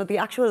of thing. So the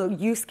actual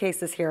use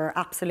cases here are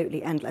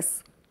absolutely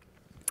endless.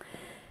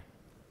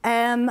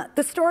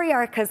 The story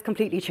arc has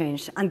completely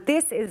changed, and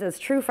this is as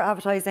true for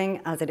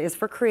advertising as it is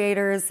for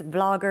creators,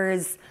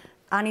 vloggers,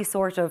 any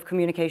sort of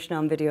communication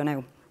on video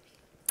now.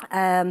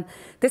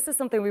 This is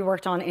something we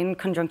worked on in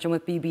conjunction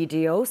with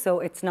BBDO, so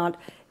it's not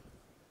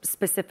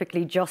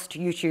specifically just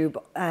YouTube,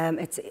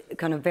 it's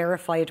kind of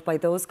verified by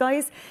those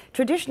guys.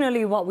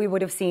 Traditionally, what we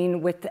would have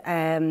seen with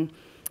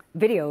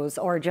videos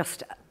or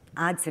just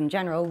ads in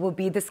general will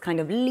be this kind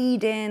of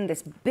lead in,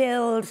 this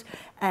build,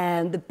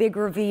 and the big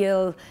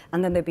reveal,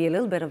 and then there'd be a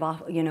little bit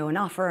of, you know, an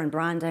offer and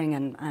branding,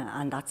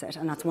 and that's it,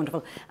 and that's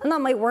wonderful. And that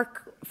might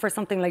work for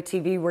something like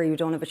TV where you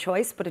don't have a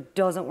choice, but it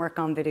doesn't work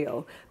on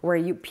video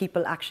where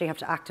people actually have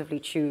to actively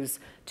choose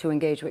to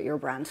engage with your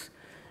brand.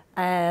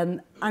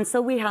 And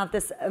so we have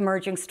this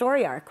emerging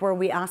story arc where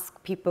we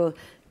ask people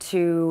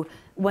to,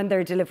 when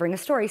they're delivering a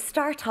story,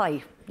 start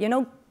high, you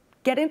know,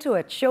 get into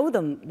it, show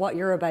them what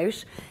you're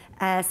about.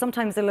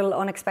 Sometimes a little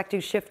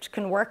unexpected shift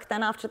can work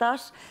then after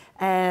that.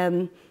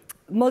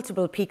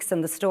 Multiple peaks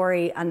in the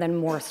story and then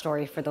more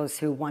story for those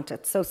who want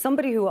it. So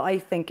somebody who I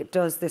think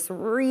does this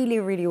really,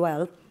 really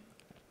well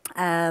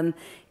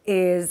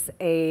is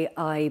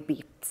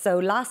AIB. So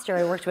last year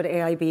I worked with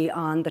AIB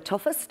on The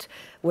Toughest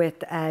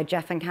with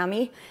Jeff and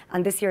Cami,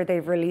 and this year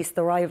they've released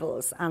The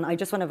Rivals. And I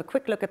just want to have a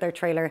quick look at their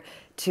trailer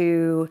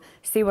to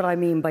see what I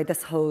mean by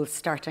this whole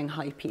starting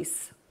high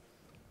piece.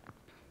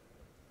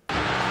 It's a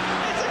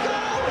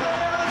goal!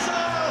 Wales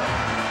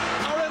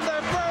are in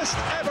their first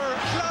ever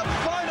club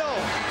final.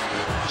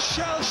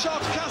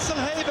 Shell-shocked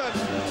Castlehaven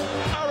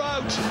are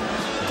out.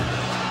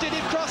 Did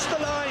it cross the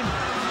line?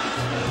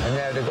 And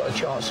now they've got a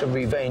chance of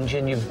revenge,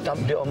 and you've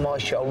dumped it on my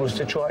shoulders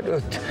to try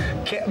to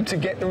get them to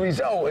get the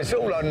result. It's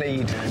all I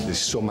need. There's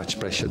so much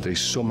pressure, there's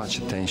so much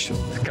attention.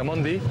 Come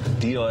on, D.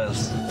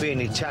 Doyle's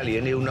being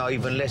Italian, he'll know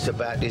even less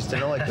about this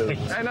than I do.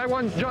 And I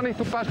want Johnny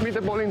to pass me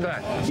the ball in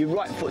there. Your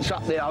right foot's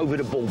up there over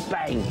the ball,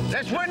 bang.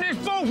 Let's win this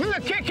ball from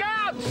the kick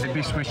out!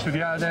 Maybe switch to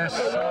the other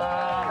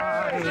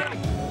side.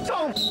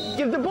 Don't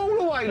give the ball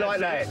away like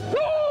that.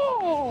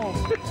 Oh!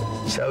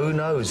 So who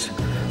knows?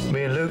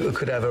 Me and Luca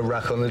could have a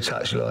rack on the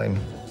touchline.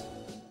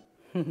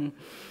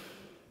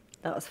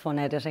 That was fun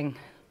editing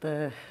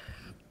the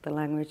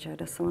language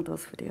out of some of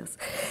those videos.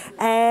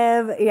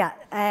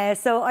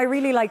 So I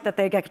really like that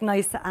they get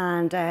nice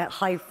and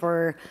high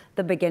for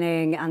the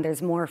beginning, and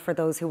there's more for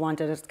those who want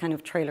it. It's kind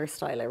of trailer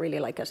style. I really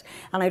like it.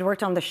 And I'd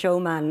worked on the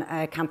Showman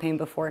campaign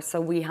before, so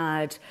we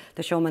had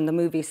the Showman, the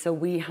movie, so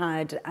we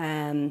had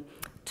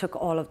took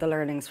all of the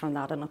learnings from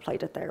that and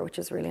applied it there, which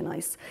is really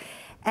nice.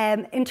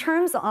 In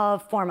terms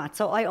of format,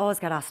 so I always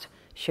get asked,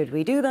 should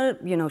we do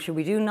that? You know, should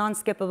we do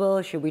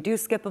non-skippable? Should we do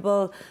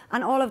skippable?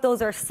 And all of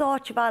those are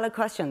such valid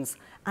questions.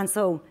 And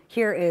so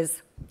here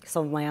is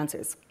some of my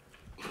answers.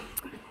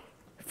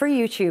 For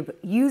YouTube,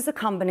 use a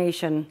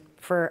combination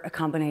for a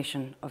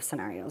combination of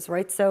scenarios,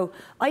 right? So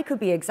I could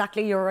be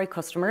exactly your right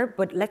customer,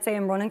 but let's say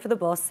I'm running for the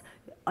bus.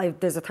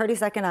 There's a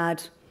 30-second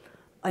ad.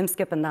 I'm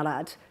skipping that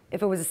ad.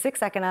 If it was a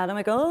 6-second ad, I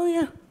might go, oh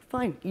yeah,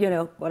 fine, you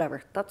know,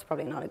 whatever. That's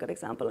probably not a good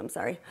example, I'm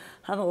sorry.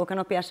 Haven't woken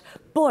up yet.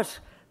 But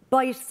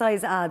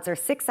bite-sized ads are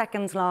 6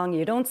 seconds long.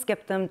 You don't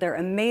skip them. They're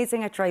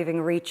amazing at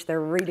driving reach. They're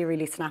really,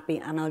 really snappy,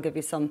 and I'll give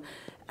you some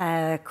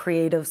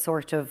creative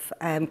sort of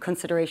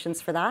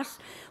considerations for that.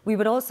 We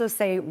would also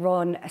say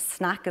run a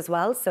snack as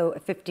well, so a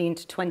 15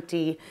 to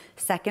 20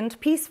 second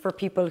piece for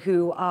people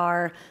who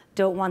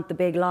don't want the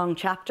big long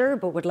chapter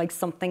but would like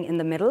something in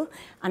the middle.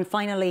 And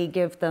finally,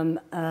 give them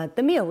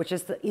the meal, which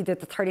is either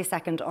the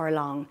 30-second or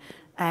long.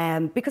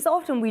 Because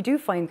often we do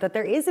find that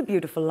there is a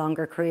beautiful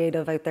longer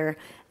creative out there,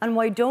 and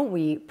why don't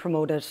we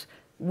promote it?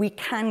 We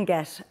can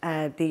get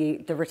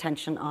the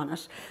retention on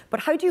it. But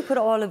how do you put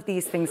all of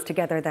these things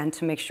together then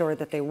to make sure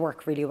that they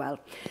work really well?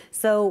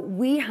 So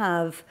we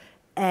have,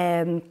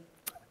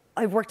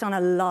 I've worked on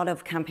a lot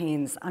of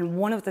campaigns, and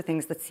one of the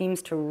things that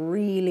seems to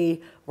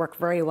really work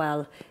very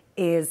well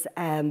is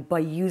by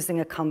using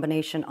a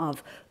combination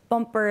of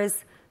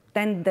bumpers,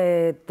 then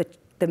the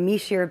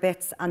meatier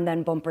bits, and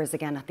then bumpers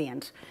again at the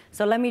end.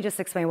 So let me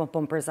just explain what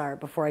bumpers are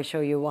before I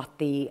show you what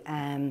the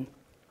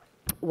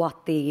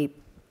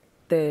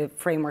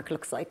framework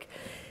looks like.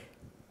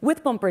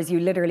 With bumpers, you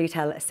literally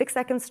tell a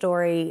 6-second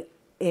story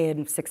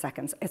in 6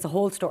 seconds. It's a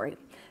whole story.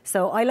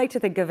 So I like to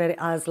think of it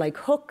as like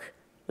hook,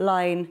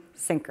 line,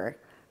 sinker,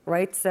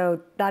 right?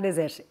 So that is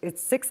it.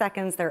 It's 6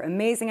 seconds. They're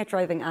amazing at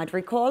driving ad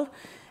recall.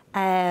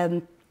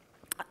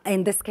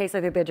 In this case,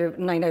 I think they do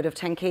 9 out of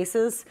 10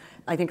 cases.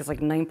 I think it's like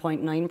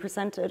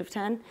 9.9% out of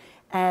 10.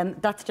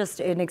 That's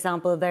just an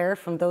example there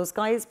from those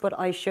guys, but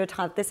I should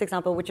have this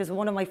example, which is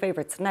one of my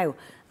favorites. Now,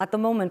 at the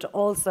moment,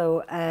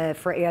 also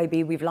for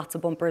AIB, we've lots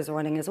of bumpers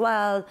running as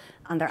well,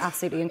 and they're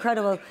absolutely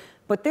incredible.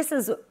 But this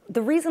is,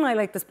 the reason I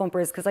like this bumper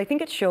is because I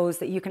think it shows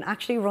that you can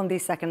actually run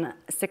these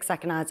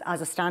 6-second ads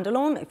as a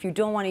standalone if you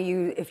don't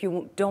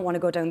want to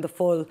go down the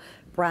full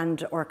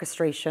brand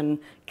orchestration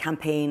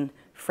campaign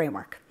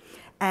framework.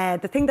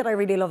 The thing that I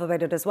really love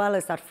about it as well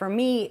is that for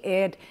me,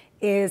 it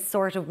is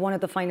sort of one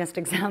of the finest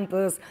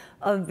examples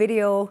of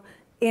video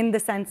in the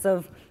sense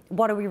of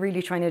what are we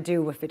really trying to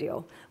do with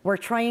video? We're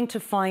trying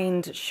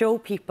to show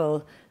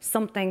people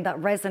something that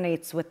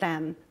resonates with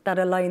them, that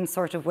aligns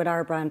sort of with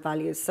our brand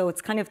values. So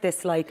it's kind of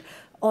this like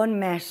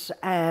unmet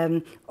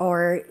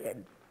or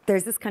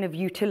there's this kind of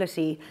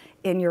utility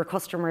in your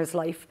customer's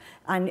life,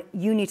 and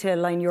you need to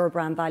align your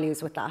brand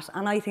values with that.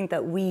 And I think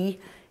that we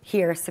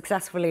here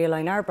successfully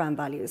align our brand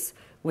values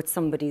with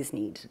somebody's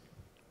need.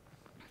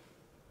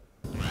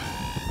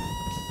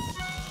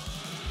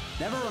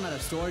 Never run out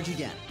of storage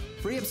again.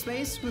 Free up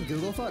space with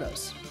Google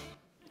Photos.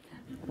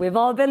 We've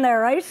all been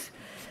there, right?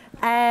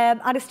 And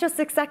it's just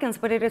 6 seconds,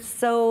 but it is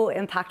so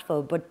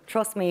impactful. But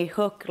trust me,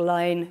 hook,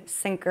 line,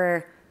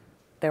 sinker,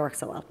 they work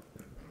so well.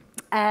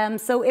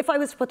 So if I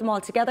was to put them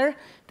all together,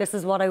 this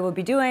is what I would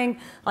be doing.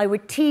 I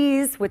would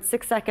tease with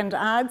 6-second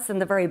ads in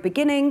the very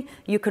beginning.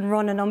 You can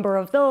run a number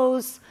of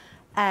those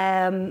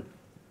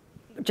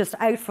just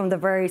out from the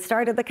very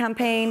start of the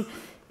campaign.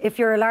 If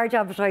you're a large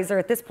advertiser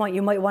at this point,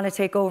 you might want to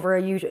take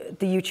over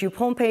the YouTube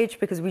homepage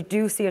because we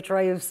do see it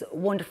drives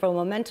wonderful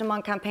momentum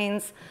on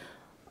campaigns.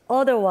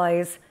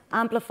 Otherwise,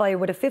 amplify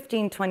with a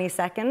 15-20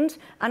 second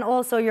and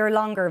also your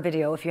longer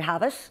video if you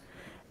have it.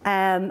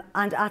 And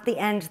at the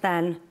end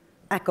then,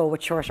 echo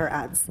with shorter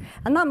ads.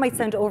 And that might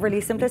sound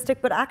overly simplistic,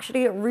 but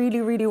actually it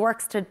really, really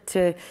works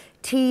to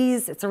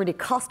tease. It's a really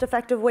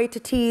cost-effective way to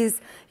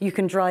tease. You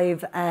can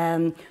drive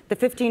the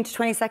 15 to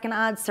 20 second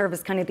ads serve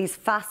as kind of these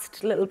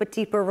fast, little bit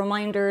deeper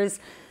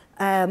reminders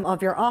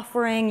of your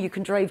offering. You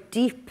can drive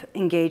deep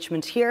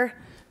engagement here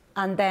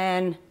and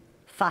then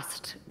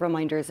fast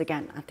reminders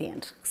again at the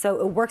end.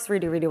 So it works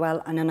really, really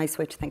well and a nice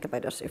way to think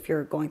about it if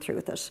you're going through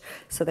with it.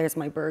 So there's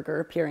my burger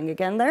appearing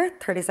again there,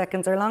 30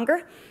 seconds or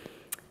longer.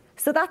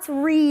 So that's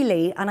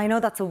really, and I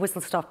know that's a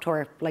whistle-stop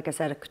tour. Like I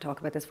said, I could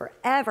talk about this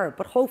forever,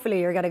 but hopefully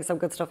you're getting some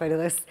good stuff out of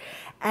this.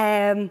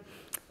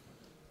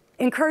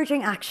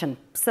 Encouraging action.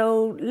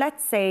 So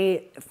let's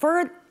say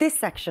for this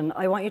section,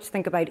 I want you to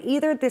think about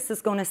either this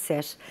is going to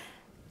sit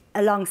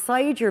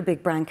alongside your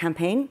big brand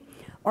campaign,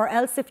 or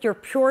else if you're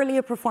purely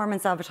a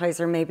performance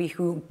advertiser, maybe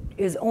who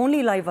is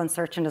only live on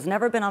search and has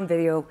never been on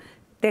video,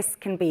 this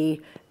can be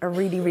a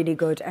really, really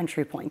good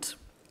entry point.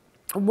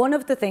 One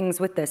of the things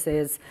with this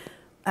is,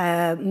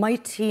 my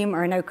team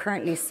are now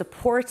currently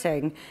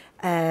supporting,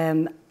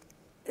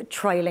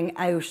 trialing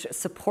out,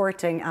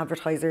 supporting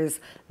advertisers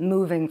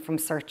moving from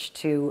search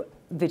to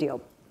video,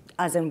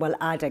 as in, well,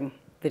 adding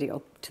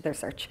video to their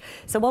search.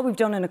 So what we've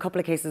done in a couple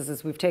of cases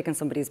is we've taken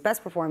somebody's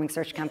best performing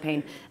search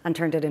campaign and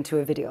turned it into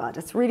a video ad.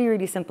 It's really,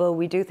 really simple.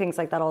 We do things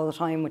like that all the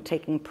time with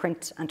taking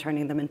print and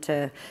turning them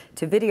into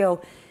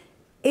video.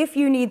 If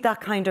you need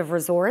that kind of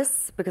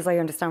resource, because I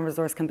understand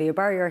resource can be a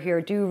barrier here,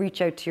 do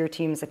reach out to your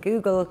teams at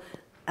Google.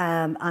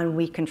 And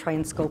we can try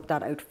and scope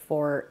that out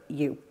for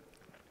you.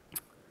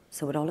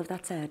 So with all of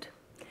that said,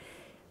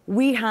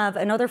 we have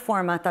another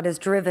format that is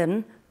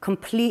driven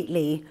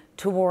completely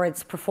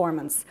towards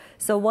performance.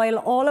 So while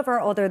all of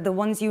our the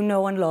ones you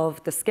know and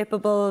love, the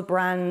skippable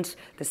brand,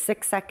 the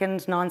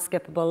 6-second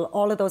non-skippable,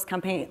 all of those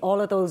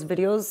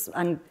videos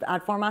and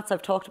ad formats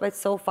I've talked about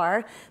so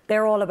far,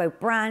 they're all about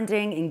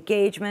branding,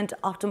 engagement,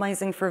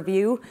 optimizing for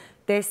view.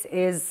 This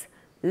is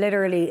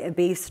literally a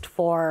beast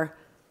for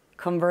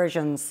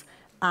conversions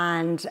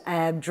and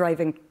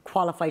driving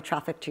qualified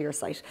traffic to your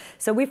site.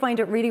 So we find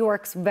it really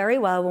works very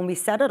well when we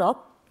set it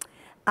up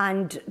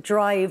and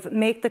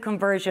make the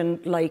conversion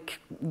like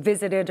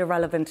visited a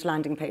relevant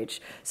landing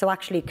page. So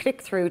actually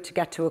click through to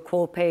get to a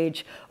quote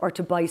page or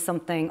to buy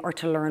something or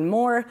to learn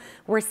more.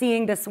 We're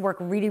seeing this work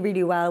really,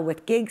 really well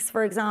with gigs,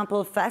 for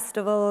example,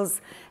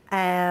 festivals,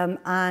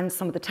 and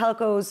some of the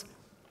telcos.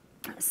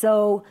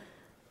 So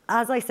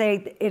as I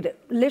say,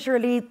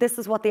 literally, this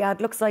is what the ad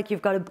looks like.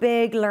 You've got a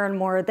big learn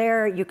more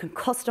there. You can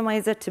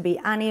customize it to be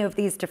any of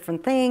these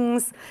different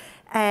things.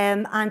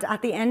 And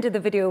at the end of the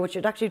video, which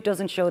it actually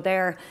doesn't show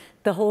there,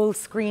 the whole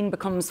screen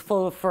becomes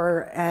full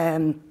for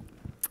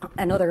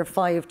another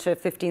 5 to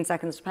 15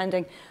 seconds,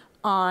 depending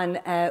on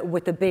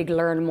with the big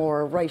learn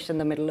more right in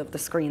the middle of the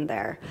screen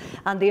there.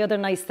 And the other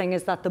nice thing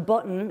is that the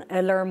button,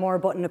 a learn more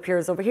button,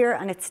 appears over here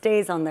and it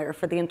stays on there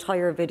for the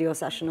entire video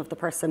session of the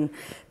person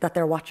that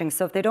they're watching.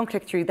 So if they don't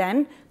click through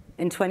then,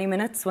 in 20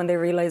 minutes when they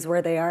realize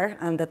where they are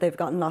and that they've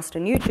gotten lost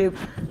in YouTube,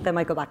 they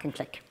might go back and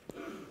click.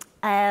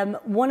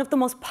 One of the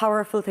most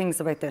powerful things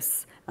about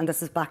this, and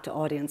this is back to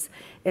audience,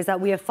 is that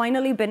we have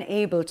finally been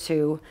able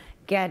to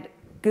get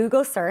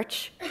Google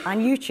search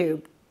and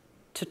YouTube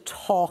to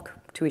talk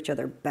to each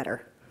other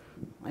better.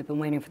 I've been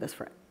waiting for this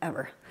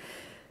forever.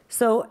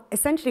 So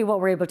essentially what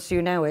we're able to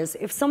do now is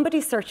if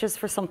somebody searches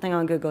for something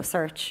on Google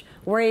search,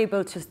 we're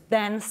able to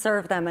then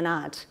serve them an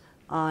ad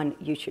on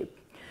YouTube.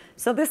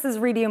 So this is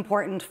really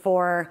important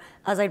for,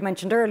 as I'd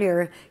mentioned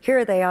earlier,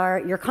 here they are,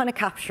 you're kind of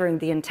capturing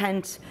the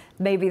intent.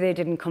 Maybe they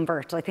didn't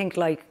convert. I think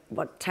like,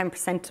 what,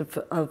 10%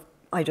 of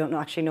I don't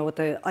actually know what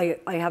I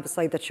have a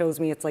slide that shows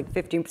me it's like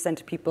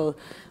 15% of people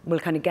will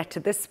kind of get to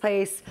this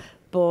place,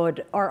 or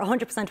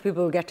 100% of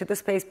people will get to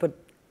this place, but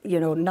you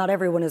know, not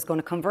everyone is going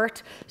to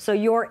convert. So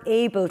you're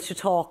able to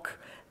talk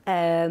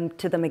to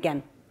them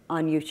again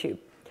on YouTube.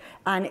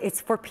 And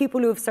it's for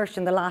people who have searched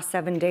in the last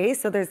 7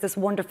 days. So there's this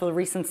wonderful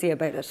recency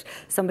about it.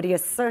 Somebody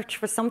has searched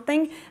for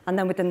something, and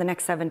then within the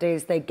next 7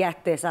 days, they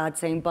get this ad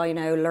saying, buy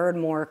now, learn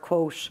more,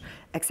 quote,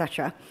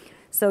 etc.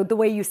 So the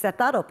way you set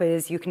that up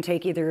is you can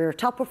take either your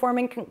top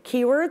performing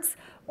keywords,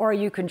 or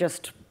you can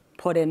just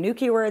put in new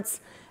keywords.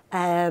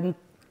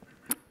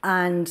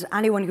 And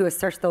anyone who has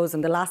searched those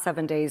in the last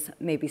 7 days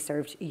may be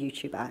served a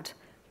YouTube ad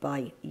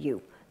by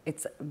you.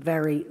 It's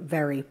very,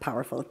 very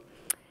powerful.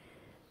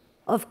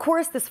 Of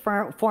course, this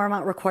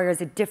format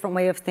requires a different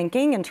way of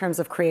thinking in terms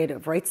of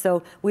creative, right?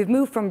 So we've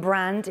moved from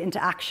brand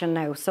into action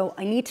now. So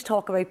I need to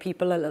talk about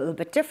people a little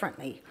bit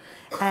differently.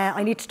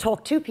 I need to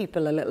talk to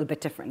people a little bit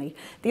differently.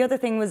 The other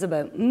thing was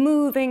about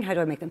moving. How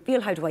do I make them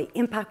feel? How do I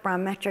impact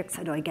brand metrics?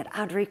 How do I get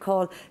ad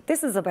recall?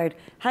 This is about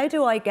how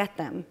do I get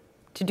them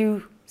to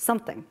do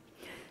something?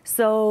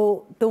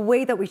 So the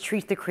way that we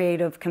treat the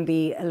creative can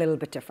be a little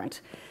bit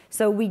different.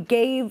 So we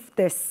gave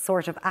this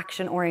sort of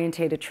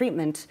action-orientated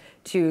treatment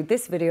to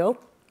this video,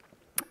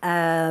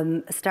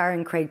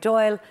 starring Craig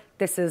Doyle.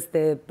 This is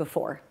the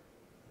before.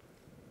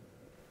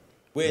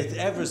 With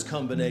Everest's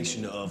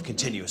combination of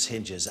continuous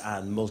hinges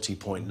and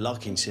multi-point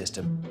locking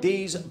system,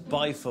 these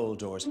bifold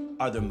doors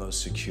are the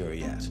most secure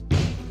yet.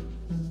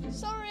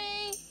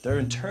 Sorry. Their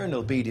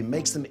internal beading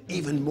makes them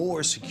even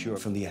more secure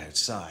from the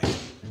outside.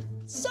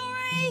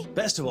 Sorry.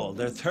 Best of all,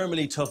 their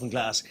thermally toughened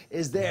glass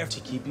is there to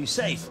keep you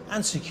safe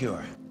and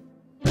secure.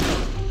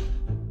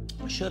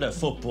 Should a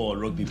football,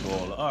 rugby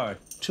ball, or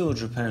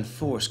 200-pound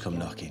force come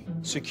knocking,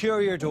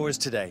 secure your doors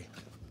today.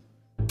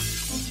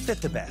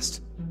 Fit the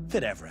best.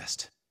 Fit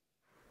Everest.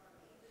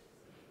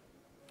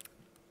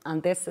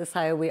 And this is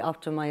how we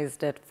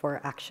optimized it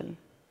for action.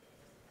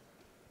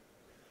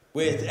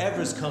 With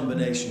Everest's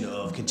combination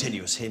of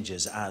continuous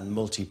hinges and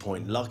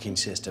multi-point locking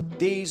system,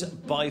 these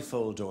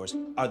bifold doors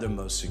are the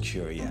most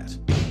secure yet.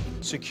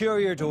 Secure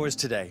your doors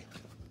today.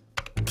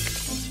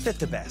 Fit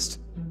the best.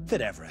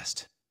 Fit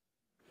Everest.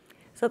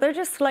 So they're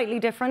just slightly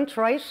different,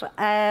 right?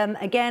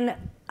 Again,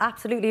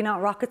 absolutely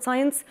not rocket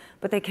science,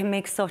 but they can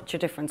make such a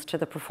difference to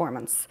the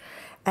performance.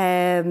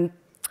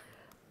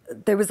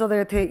 There was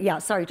other thing, yeah,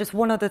 sorry, just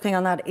one other thing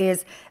on that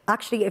is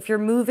actually if you're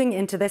moving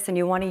into this and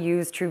you want to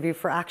use TrueView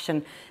for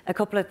action, a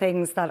couple of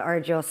things that are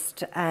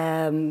just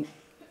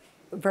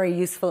very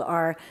useful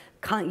are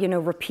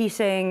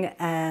repeating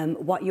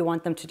what you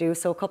want them to do.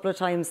 So a couple of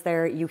times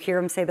there, you hear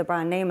him say the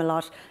brand name a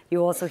lot.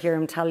 You also hear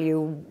him tell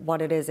you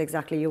what it is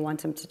exactly you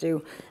want him to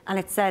do. And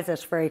it says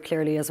it very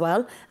clearly as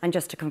well. And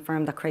just to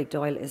confirm that Craig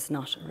Doyle is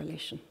not a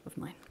relation of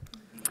mine.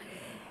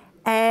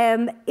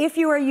 If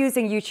you are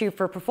using YouTube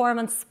for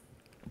performance,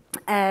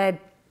 it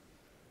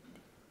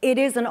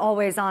is an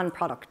always-on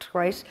product,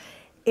 right?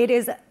 It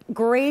is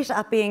great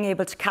at being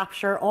able to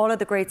capture all of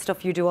the great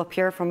stuff you do up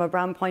here from a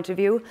brand point of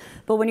view.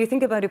 But when you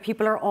think about it,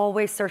 people are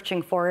always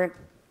searching for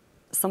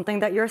something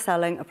that you're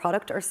selling, a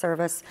product or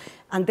service,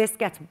 and this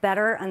gets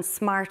better and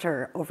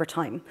smarter over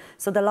time.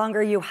 So the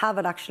longer you have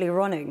it actually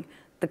running,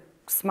 the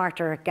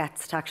smarter it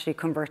gets to actually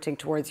converting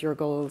towards your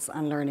goals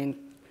and learning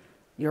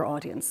your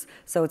audience.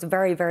 So it's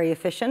very, very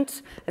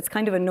efficient. It's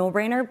kind of a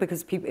no-brainer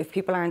because if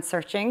people aren't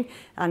searching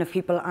and if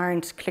people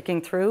aren't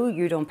clicking through,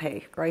 you don't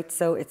pay, right?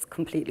 So it's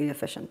completely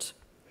efficient.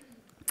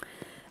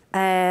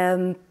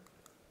 If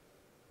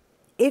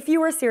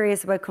you are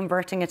serious about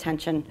converting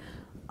attention,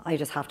 I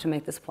just have to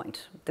make this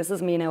point. This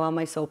is me now on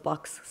my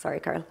soapbox. Sorry,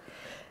 Carl.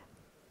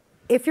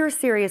 If you're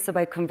serious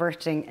about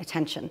converting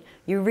attention,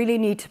 you really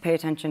need to pay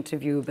attention to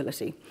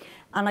viewability.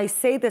 And I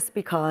say this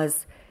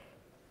because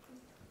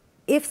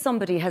if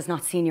somebody has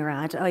not seen your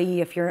ad,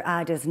 i.e. if your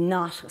ad is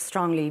not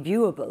strongly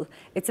viewable,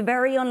 it's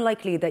very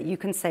unlikely that you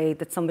can say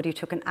that somebody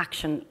took an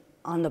action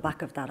on the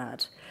back of that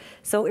ad.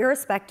 So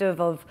irrespective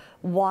of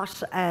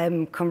what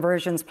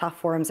conversions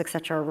platforms,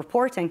 etc. are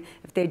reporting,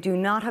 if they do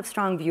not have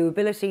strong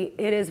viewability,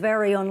 it is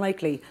very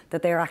unlikely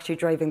that they are actually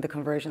driving the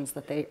conversions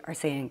that they are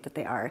saying that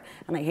they are.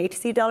 And I hate to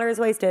see dollars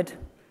wasted,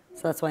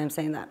 so that's why I'm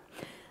saying that.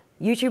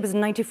 YouTube is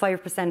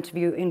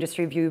 95%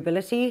 industry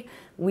viewability.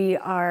 We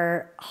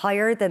are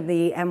higher than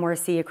the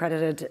MRC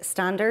accredited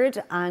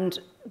standard, and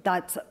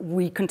that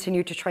we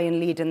continue to try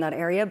and lead in that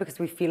area because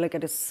we feel like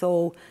it is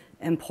so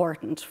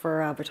important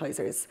for our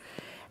advertisers.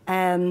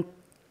 The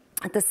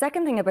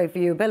second thing about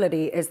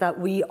viewability is that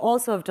we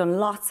also have done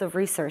lots of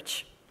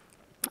research.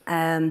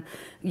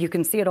 You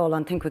can see it all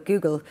on Think with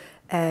Google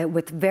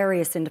with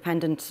various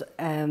independent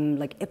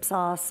like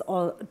Ipsos,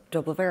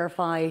 Double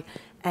Verify,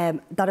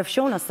 that have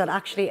shown us that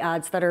actually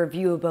ads that are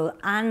viewable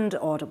and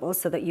audible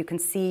so that you can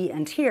see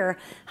and hear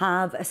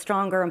have a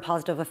stronger and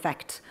positive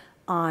effect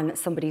on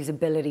somebody's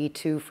ability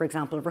to, for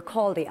example,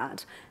 recall the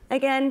ad.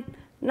 Again,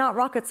 not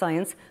rocket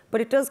science, but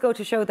it does go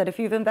to show that if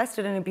you've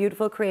invested in a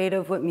beautiful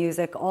creative with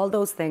music, all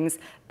those things,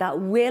 that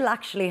will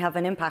actually have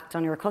an impact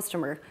on your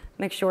customer.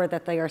 Make sure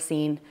that they are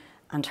seen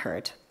and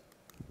heard.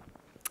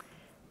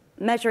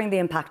 Measuring the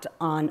impact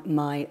on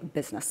my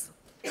business.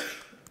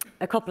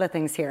 A couple of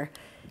things here.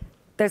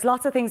 There's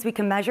lots of things we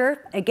can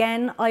measure.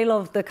 Again, I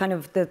love the kind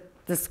of the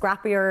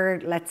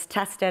scrappier, let's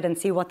test it and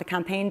see what the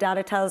campaign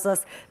data tells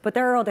us. But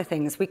there are other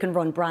things. We can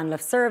run brand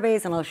lift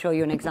surveys, and I'll show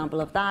you an example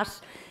of that.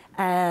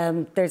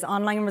 There's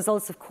online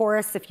results, of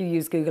course. If you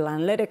use Google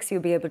Analytics,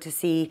 you'll be able to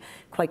see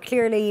quite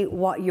clearly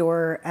what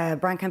your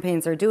brand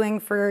campaigns are doing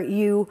for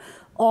you.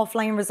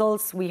 Offline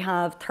results, we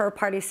have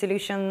third-party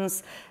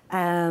solutions.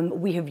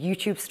 We have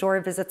YouTube store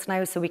visits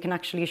now, so we can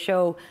actually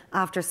show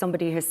after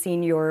somebody has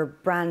seen your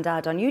brand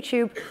ad on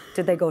YouTube,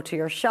 did they go to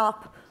your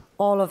shop,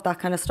 all of that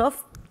kind of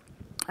stuff.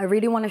 I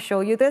really want to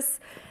show you this.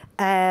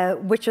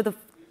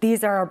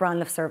 These are our brand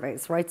lift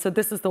surveys, right? So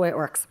this is the way it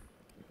works.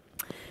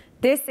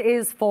 This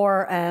is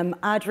for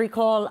ad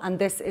recall, and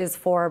this is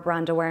for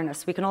brand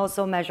awareness. We can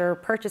also measure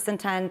purchase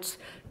intent,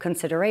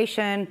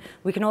 consideration.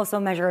 We can also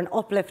measure an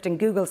uplift in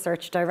Google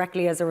search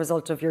directly as a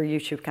result of your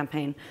YouTube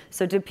campaign.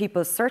 So did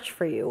people search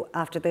for you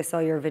after they saw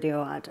your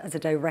video ad as a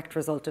direct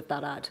result of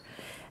that ad?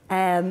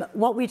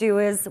 What we do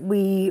is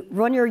we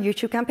run your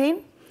YouTube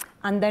campaign,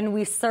 and then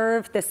we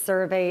serve this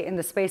survey in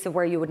the space of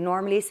where you would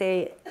normally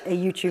say a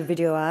YouTube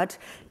video ad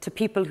to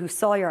people who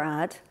saw your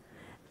ad,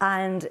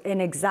 and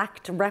an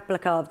exact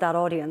replica of that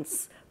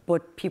audience,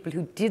 but people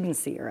who didn't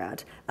see your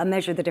ad, and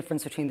measure the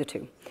difference between the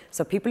two.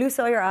 So people who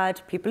saw your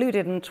ad, people who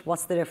didn't,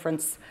 what's the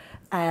difference?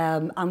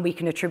 And we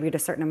can attribute a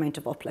certain amount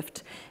of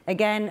uplift.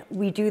 Again,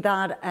 we do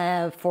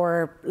that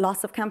for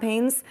lots of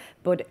campaigns,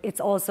 but it's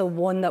also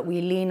one that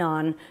we lean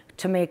on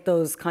to make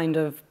those kind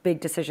of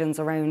big decisions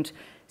around.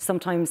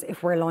 Sometimes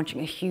if we're launching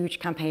a huge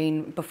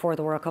campaign before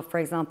the World Cup, for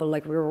example,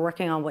 like we were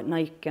working on with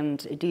Nike and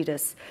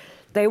Adidas,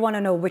 they want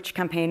to know which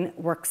campaign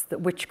works,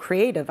 which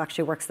creative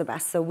actually works the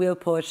best. So we'll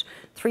put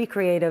 3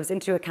 creatives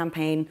into a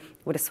campaign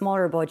with a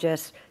smaller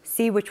budget,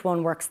 see which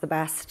one works the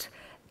best,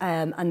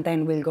 and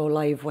then we'll go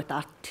live with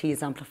that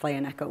tease, amplify,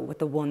 and echo with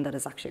the one that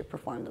has actually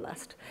performed the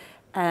best.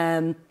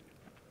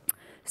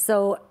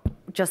 So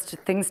just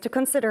things to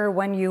consider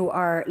when you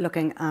are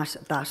looking at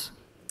that.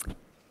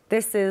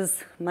 This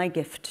is my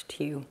gift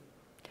to you.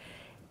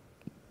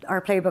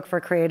 Our playbook for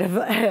creative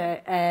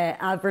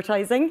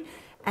advertising.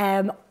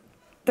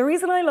 The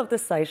reason I love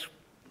this site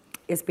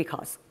is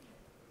because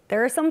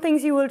there are some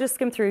things you will just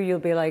skim through, you'll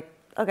be like,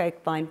 okay,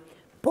 fine.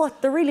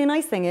 But the really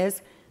nice thing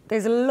is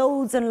there's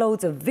loads and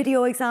loads of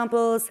video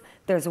examples,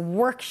 there's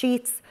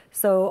worksheets.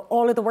 So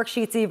all of the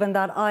worksheets even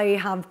that I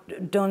have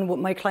done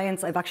with my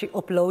clients, I've actually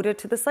uploaded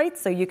to the site,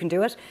 so you can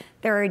do it.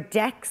 There are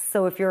decks,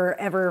 so if you're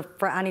ever,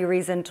 for any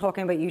reason,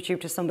 talking about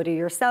YouTube to somebody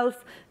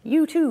yourself,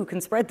 you too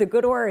can spread the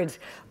good word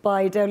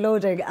by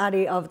downloading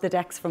any of the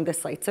decks from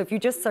this site. So if you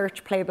just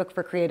search Playbook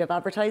for Creative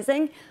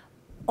Advertising,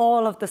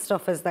 all of the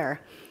stuff is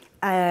there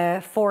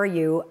for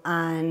you,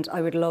 and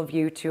I would love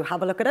you to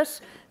have a look at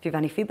it. If you have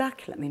any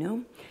feedback, let me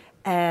know.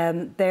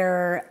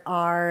 There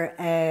are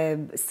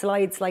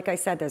slides, like I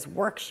said, there's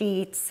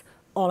worksheets,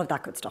 all of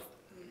that good stuff.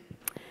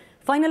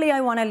 Finally,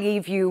 I want to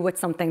leave you with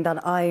something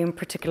that I'm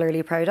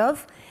particularly proud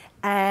of.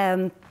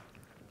 I'd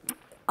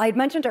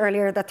mentioned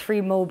earlier that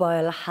 3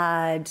 Mobile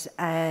had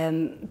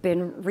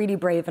been really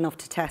brave enough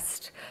to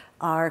test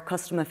our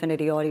custom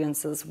affinity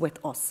audiences with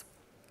us.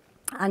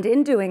 And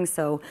in doing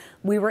so,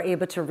 we were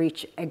able to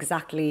reach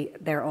exactly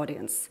their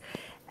audience.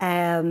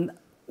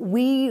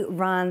 We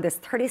ran this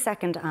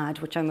 30-second ad,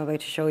 which I'm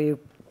about to show you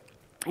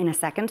in a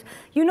second.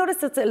 You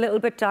notice it's a little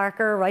bit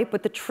darker, right?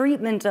 But the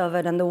treatment of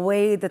it and the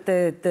way that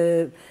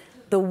the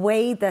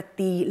way that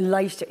the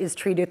light is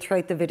treated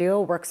throughout the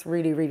video works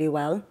really, really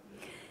well.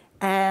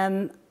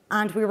 And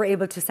we were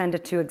able to send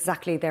it to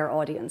exactly their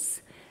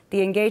audience.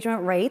 The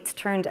engagement rate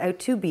turned out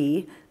to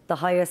be the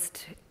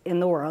highest in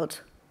the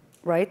world,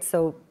 right?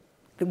 So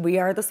we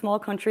are the small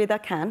country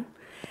that can.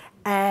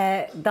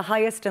 The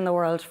highest in the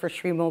world for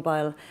Sri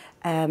Mobile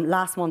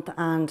last month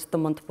and the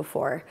month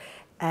before.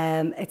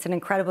 It's an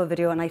incredible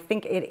video, and I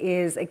think it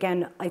is,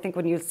 again, I think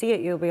when you see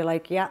it, you'll be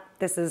like, yeah,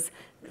 this is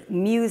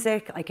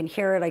music, I can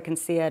hear it, I can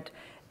see it,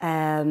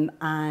 and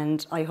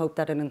I hope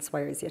that it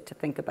inspires you to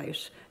think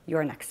about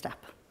your next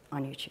step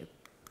on YouTube.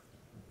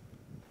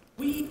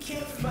 We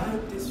can't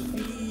fight this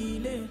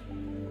feeling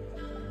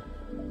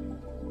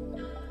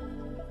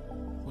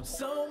when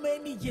so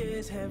many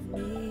years have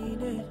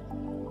meaning.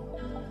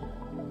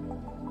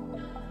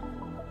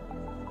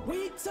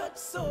 We touch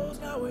souls,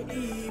 now we're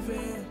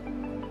even.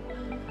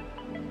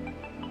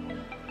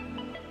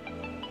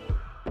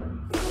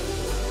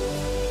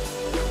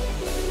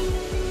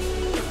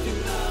 If you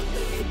love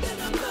me, then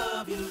I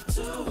love you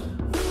too.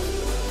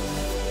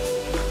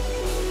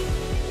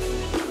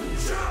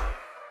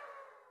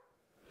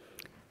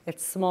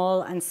 It's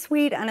small and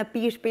sweet, and it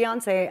beat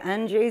Beyonce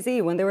and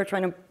Jay-Z when they were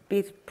trying to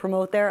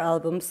promote their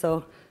album,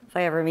 so if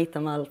I ever meet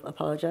them, I'll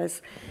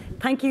apologize.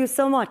 Thank you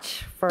so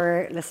much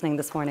for listening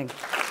this morning.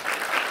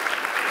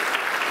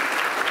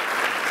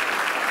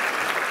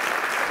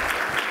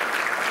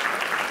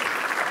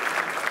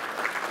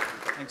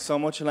 Thanks so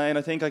much, Elaine.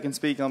 I think I can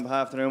speak on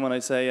behalf of the room when I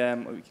say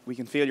we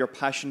can feel your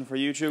passion for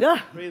YouTube.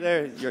 Yeah. Right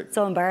there.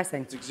 So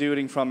embarrassing. It's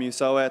exuding from you.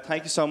 So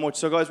thank you so much.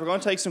 So guys, we're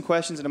going to take some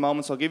questions in a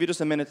moment. So I'll give you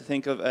just a minute to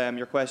think of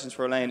your questions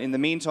for Elaine. In the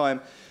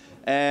meantime,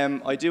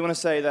 I do want to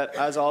say that,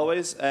 as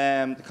always,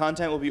 the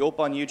content will be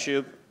up on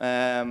YouTube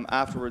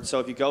afterwards. So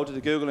if you go to the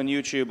Google and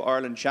YouTube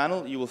Ireland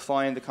channel, you will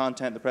find the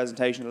content, the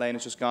presentation Elaine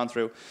has just gone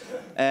through.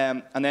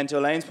 And then to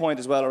Elaine's point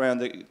as well around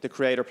the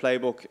creator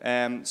playbook.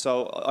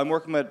 So I'm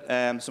working with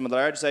some of the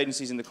largest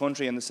agencies in the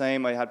country, and the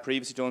same I had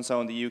previously done so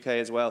in the UK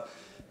as well.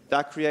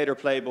 That creator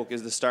playbook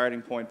is the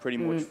starting point pretty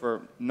much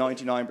for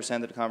 99%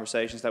 of the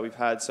conversations that we've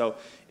had. So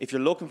if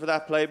you're looking for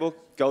that playbook,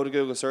 go to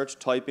Google search,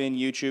 type in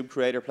YouTube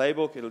creator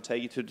playbook. It'll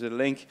take you to the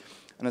link.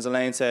 And as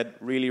Elaine said,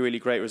 really, really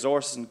great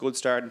resources and good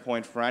starting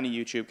point for any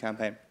YouTube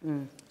campaign.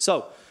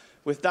 So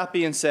with that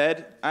being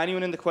said,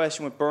 anyone in the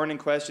question with burning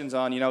questions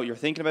on, you're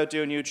thinking about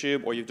doing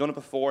YouTube or you've done it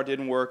before, it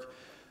didn't work,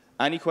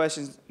 any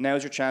questions,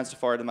 now's your chance to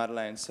fire them at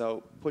Elaine.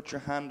 So put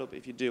your hand up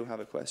if you do have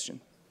a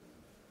question.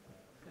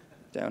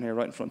 Down here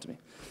right in front of me.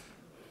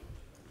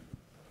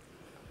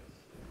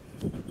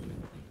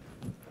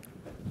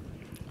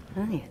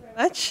 Hi.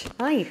 Much.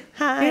 Hi.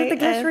 Hi. Here's the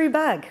glittery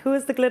bag. Who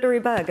is the glittery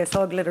bag? I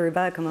saw a glittery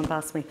bag coming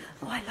past me.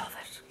 Oh, I love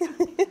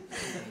it.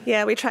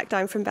 Yeah, we tracked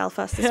down from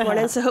Belfast this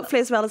morning, so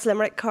hopefully as well as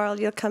Limerick, Carl,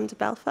 you'll come to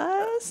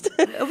Belfast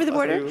over the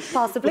border.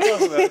 Possibly.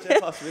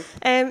 Possibly.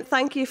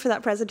 Thank you for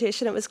that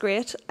presentation. It was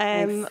great.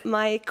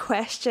 My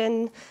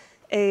question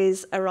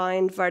is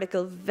around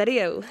vertical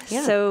video.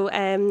 Yeah. So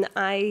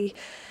I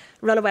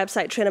run a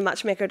website,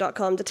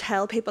 trainingmatchmaker.com, to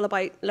tell people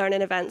about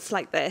learning events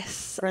like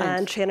this. Brilliant.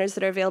 And trainers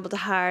that are available to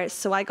hire.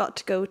 So I got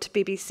to go to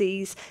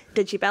BBC's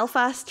Digi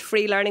Belfast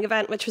free learning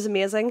event, which was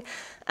amazing.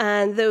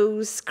 And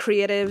those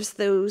creatives,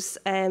 those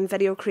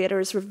video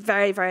creators were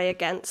very, very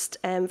against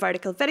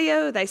vertical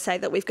video. They say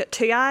that we've got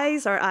two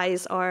eyes. Our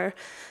eyes are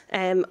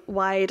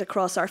wide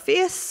across our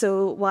face,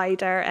 so why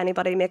dare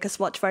anybody make us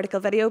watch vertical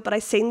video? But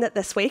I've seen that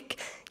this week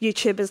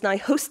YouTube is now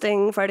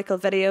hosting vertical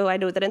video. I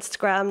know that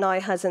Instagram now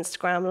has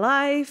Instagram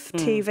Live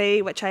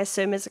TV, which I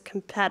assume is a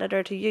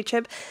competitor to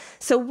YouTube.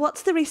 So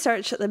what's the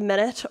research at the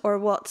minute, or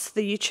what's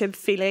the YouTube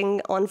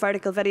feeling on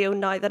vertical video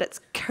now that it's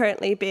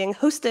currently being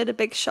hosted? A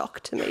big shock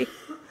to me.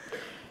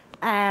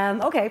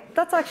 Okay,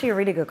 that's actually a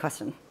really good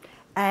question.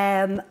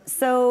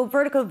 So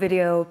vertical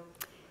video,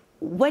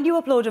 when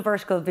you upload a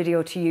vertical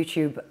video to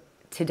YouTube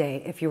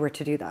today, if you were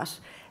to do that,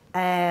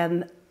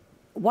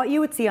 what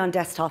you would see on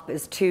desktop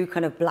is two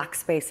kind of black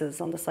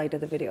spaces on the side of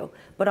the video.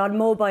 But on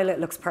mobile, it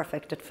looks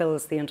perfect. It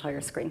fills the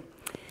entire screen.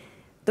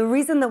 The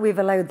reason that we've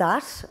allowed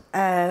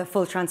that,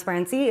 full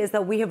transparency, is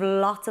that we have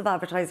lots of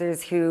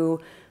advertisers who,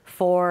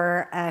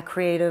 for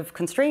creative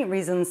constraint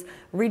reasons,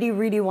 really,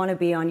 really want to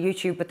be on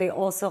YouTube, but they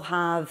also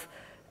have,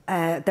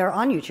 they're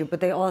on YouTube, but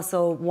they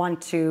also want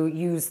to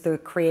use the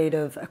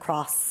creative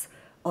across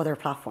other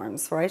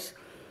platforms, right?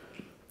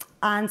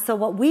 And so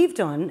what we've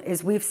done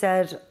is we've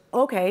said,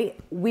 okay,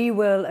 we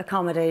will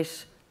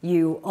accommodate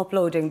you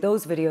uploading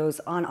those videos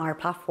on our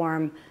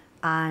platform,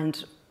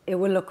 and it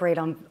will look great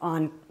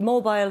on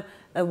mobile.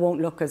 It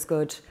won't look as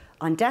good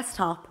on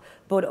desktop,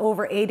 but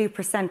over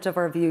 80% of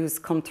our views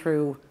come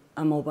through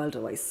a mobile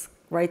device,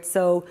 right?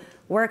 So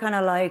we're kind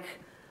of like,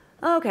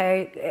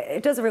 okay,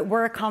 it doesn't.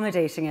 We're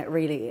accommodating it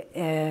really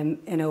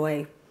in a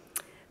way.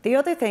 The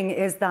other thing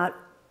is that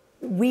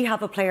we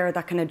have a player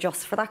that can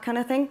adjust for that kind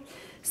of thing.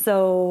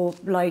 So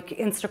like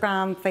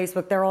Instagram,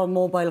 Facebook, they're all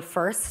mobile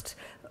first.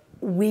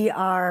 We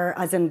are,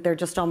 as in they're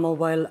just on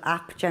mobile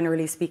app,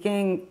 generally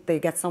speaking. They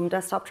get some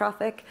desktop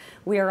traffic.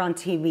 We are on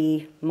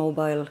TV,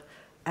 mobile,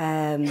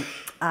 and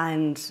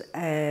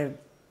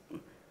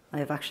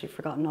I've actually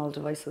forgotten all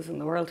devices in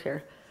the world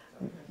here.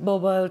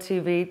 Mobile,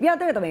 TV, yeah,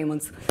 they're the main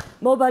ones.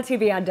 Mobile,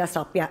 TV and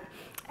desktop, yeah.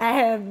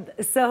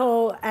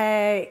 So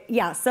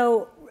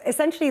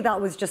essentially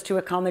that was just to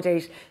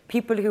accommodate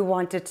people who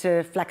wanted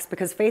to flex,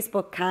 because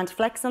Facebook can't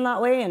flex in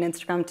that way and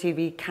Instagram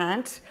TV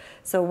can't.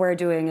 So we're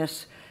doing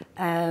it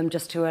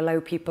just to allow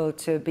people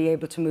to be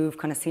able to move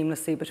kind of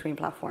seamlessly between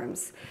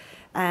platforms.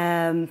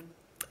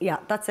 Yeah,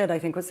 that's it, I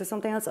think. Was there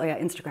something else? Oh yeah,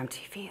 Instagram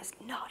TV is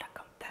not a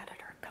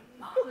competitor, come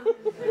on.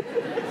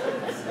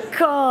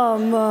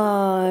 Come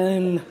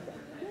on.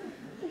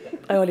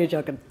 I'm only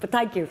joking, but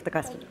thank you for the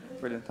question.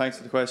 Brilliant, thanks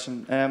for the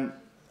question.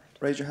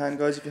 Raise your hand,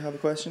 guys, if you have a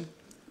question.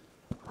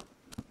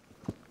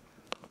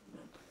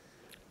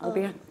 I'll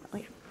be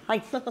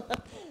hi.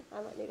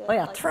 Oh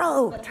yeah,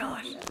 throw it.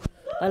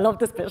 I love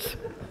this bit.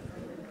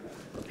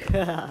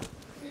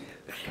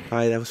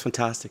 Hi, that was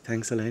fantastic.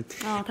 Thanks, Elaine.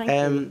 Oh, thank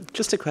you.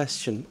 Just a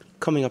question.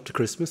 Coming up to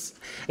Christmas.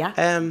 Yeah.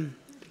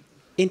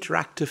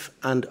 Interactive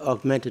and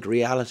augmented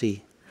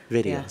reality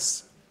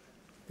videos. Yeah.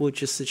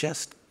 Would you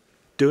suggest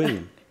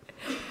doing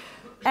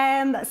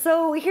them?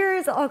 So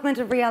here's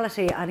augmented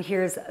reality, and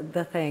here's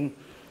the thing.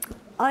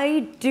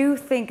 I do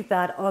think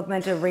that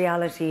augmented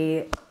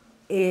reality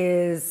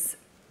is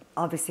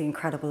obviously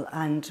incredible,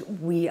 and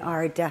we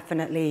are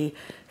definitely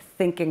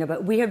thinking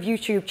about. We have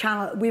YouTube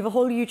channel. We have a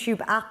whole YouTube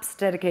apps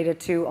dedicated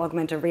to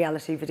augmented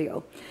reality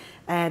video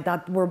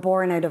that were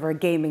born out of our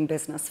gaming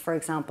business, for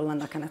example, and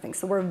that kind of thing.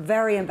 So we're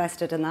very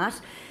invested in that.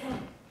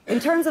 In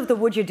terms of the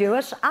would you do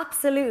it,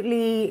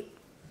 absolutely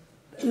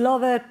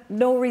love it.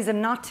 No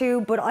reason not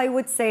to. But I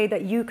would say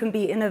that you can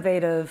be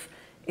innovative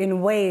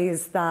in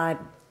ways that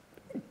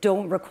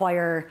don't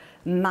require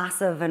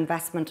massive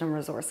investment and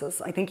resources.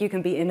 I think you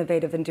can be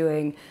innovative in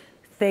doing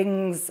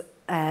things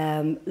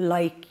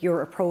like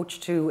your approach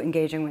to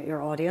engaging with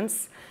your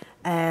audience,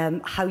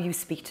 how you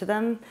speak to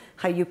them,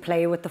 how you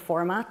play with the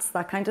formats,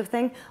 that kind of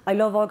thing. I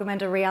love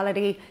augmented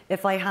reality.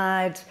 If I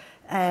had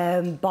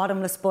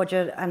bottomless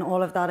budget and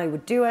all of that, I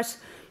would do it.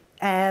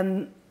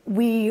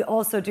 We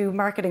also do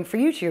marketing for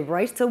YouTube,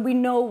 right? So we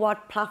know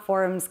what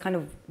platforms, kind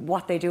of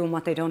what they do and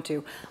what they don't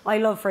do. I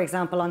love, for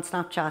example, on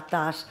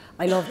Snapchat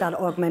I love that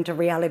augmented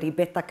reality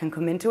bit that can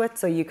come into it.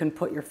 So you can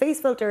put your face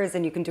filters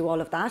and you can do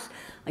all of that.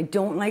 I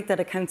don't like that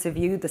it counts a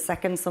view the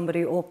second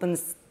somebody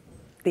opens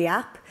the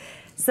app.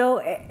 So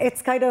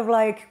it's kind of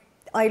like,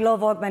 I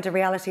love augmented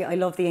reality. I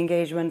love the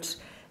engagement.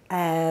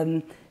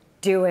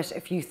 Do it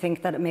if you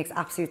think that it makes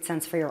absolute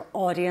sense for your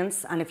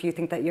audience, and if you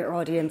think that your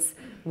audience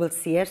will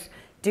see it.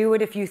 Do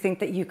it if you think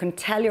that you can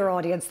tell your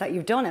audience that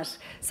you've done it.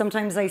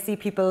 Sometimes I see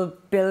people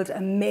build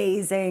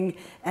amazing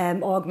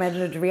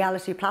augmented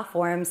reality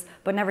platforms,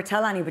 but never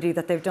tell anybody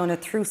that they've done it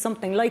through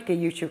something like a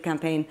YouTube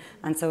campaign,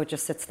 and so it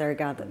just sits there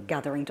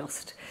gathering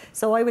dust.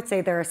 So I would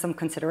say there are some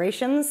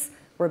considerations.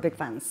 We're big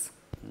fans.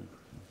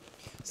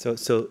 So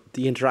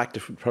the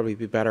interactive would probably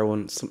be better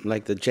one, something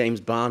like the James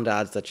Bond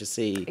ads that you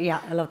see.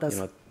 Yeah, I love those.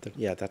 You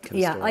know, that kind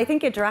of story. Yeah, I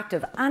think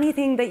interactive,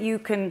 anything that you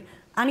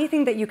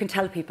can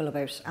tell people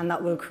about, and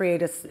that will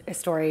create a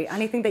story.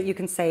 Anything that you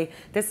can say,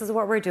 this is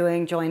what we're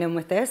doing, join in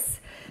with this.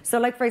 So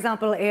like, for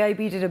example,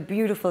 AIB did a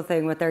beautiful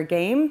thing with their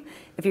game.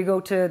 If you go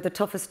to The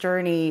Toughest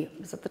Journey,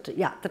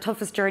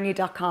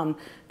 thetoughestjourney.com,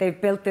 they've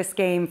built this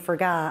game for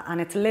GA,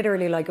 and it's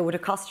literally like it would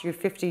have cost you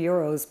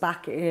 €50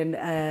 back in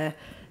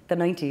the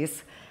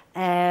 90s.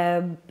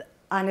 And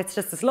it's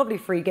just this lovely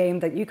free game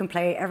that you can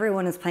play.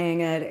 Everyone is playing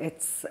it.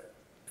 It's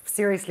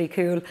seriously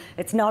cool.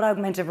 It's not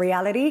augmented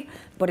reality,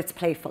 but it's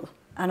playful.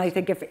 And I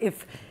think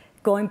if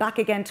going back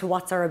again to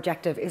what's our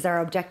objective, is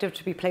our objective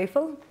to be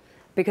playful?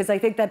 Because I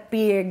think that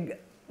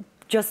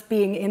just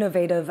being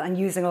innovative and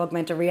using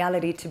augmented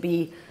reality to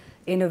be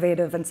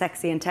innovative and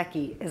sexy and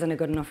techy isn't a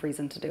good enough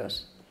reason to do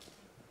it.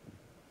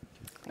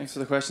 Thanks for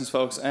the questions,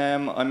 folks.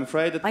 I'm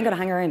afraid that I'm going to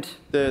hang around.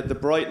 The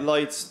bright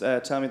lights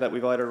tell me that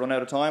we've either run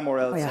out of time or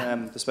else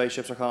the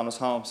spaceships are calling us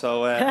home.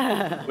 So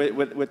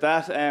with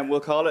that, we'll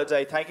call it a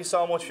day. Thank you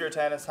so much for your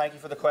attendance. Thank you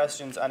for the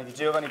questions. And if you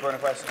do have any burning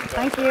questions,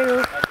 Thank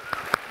you.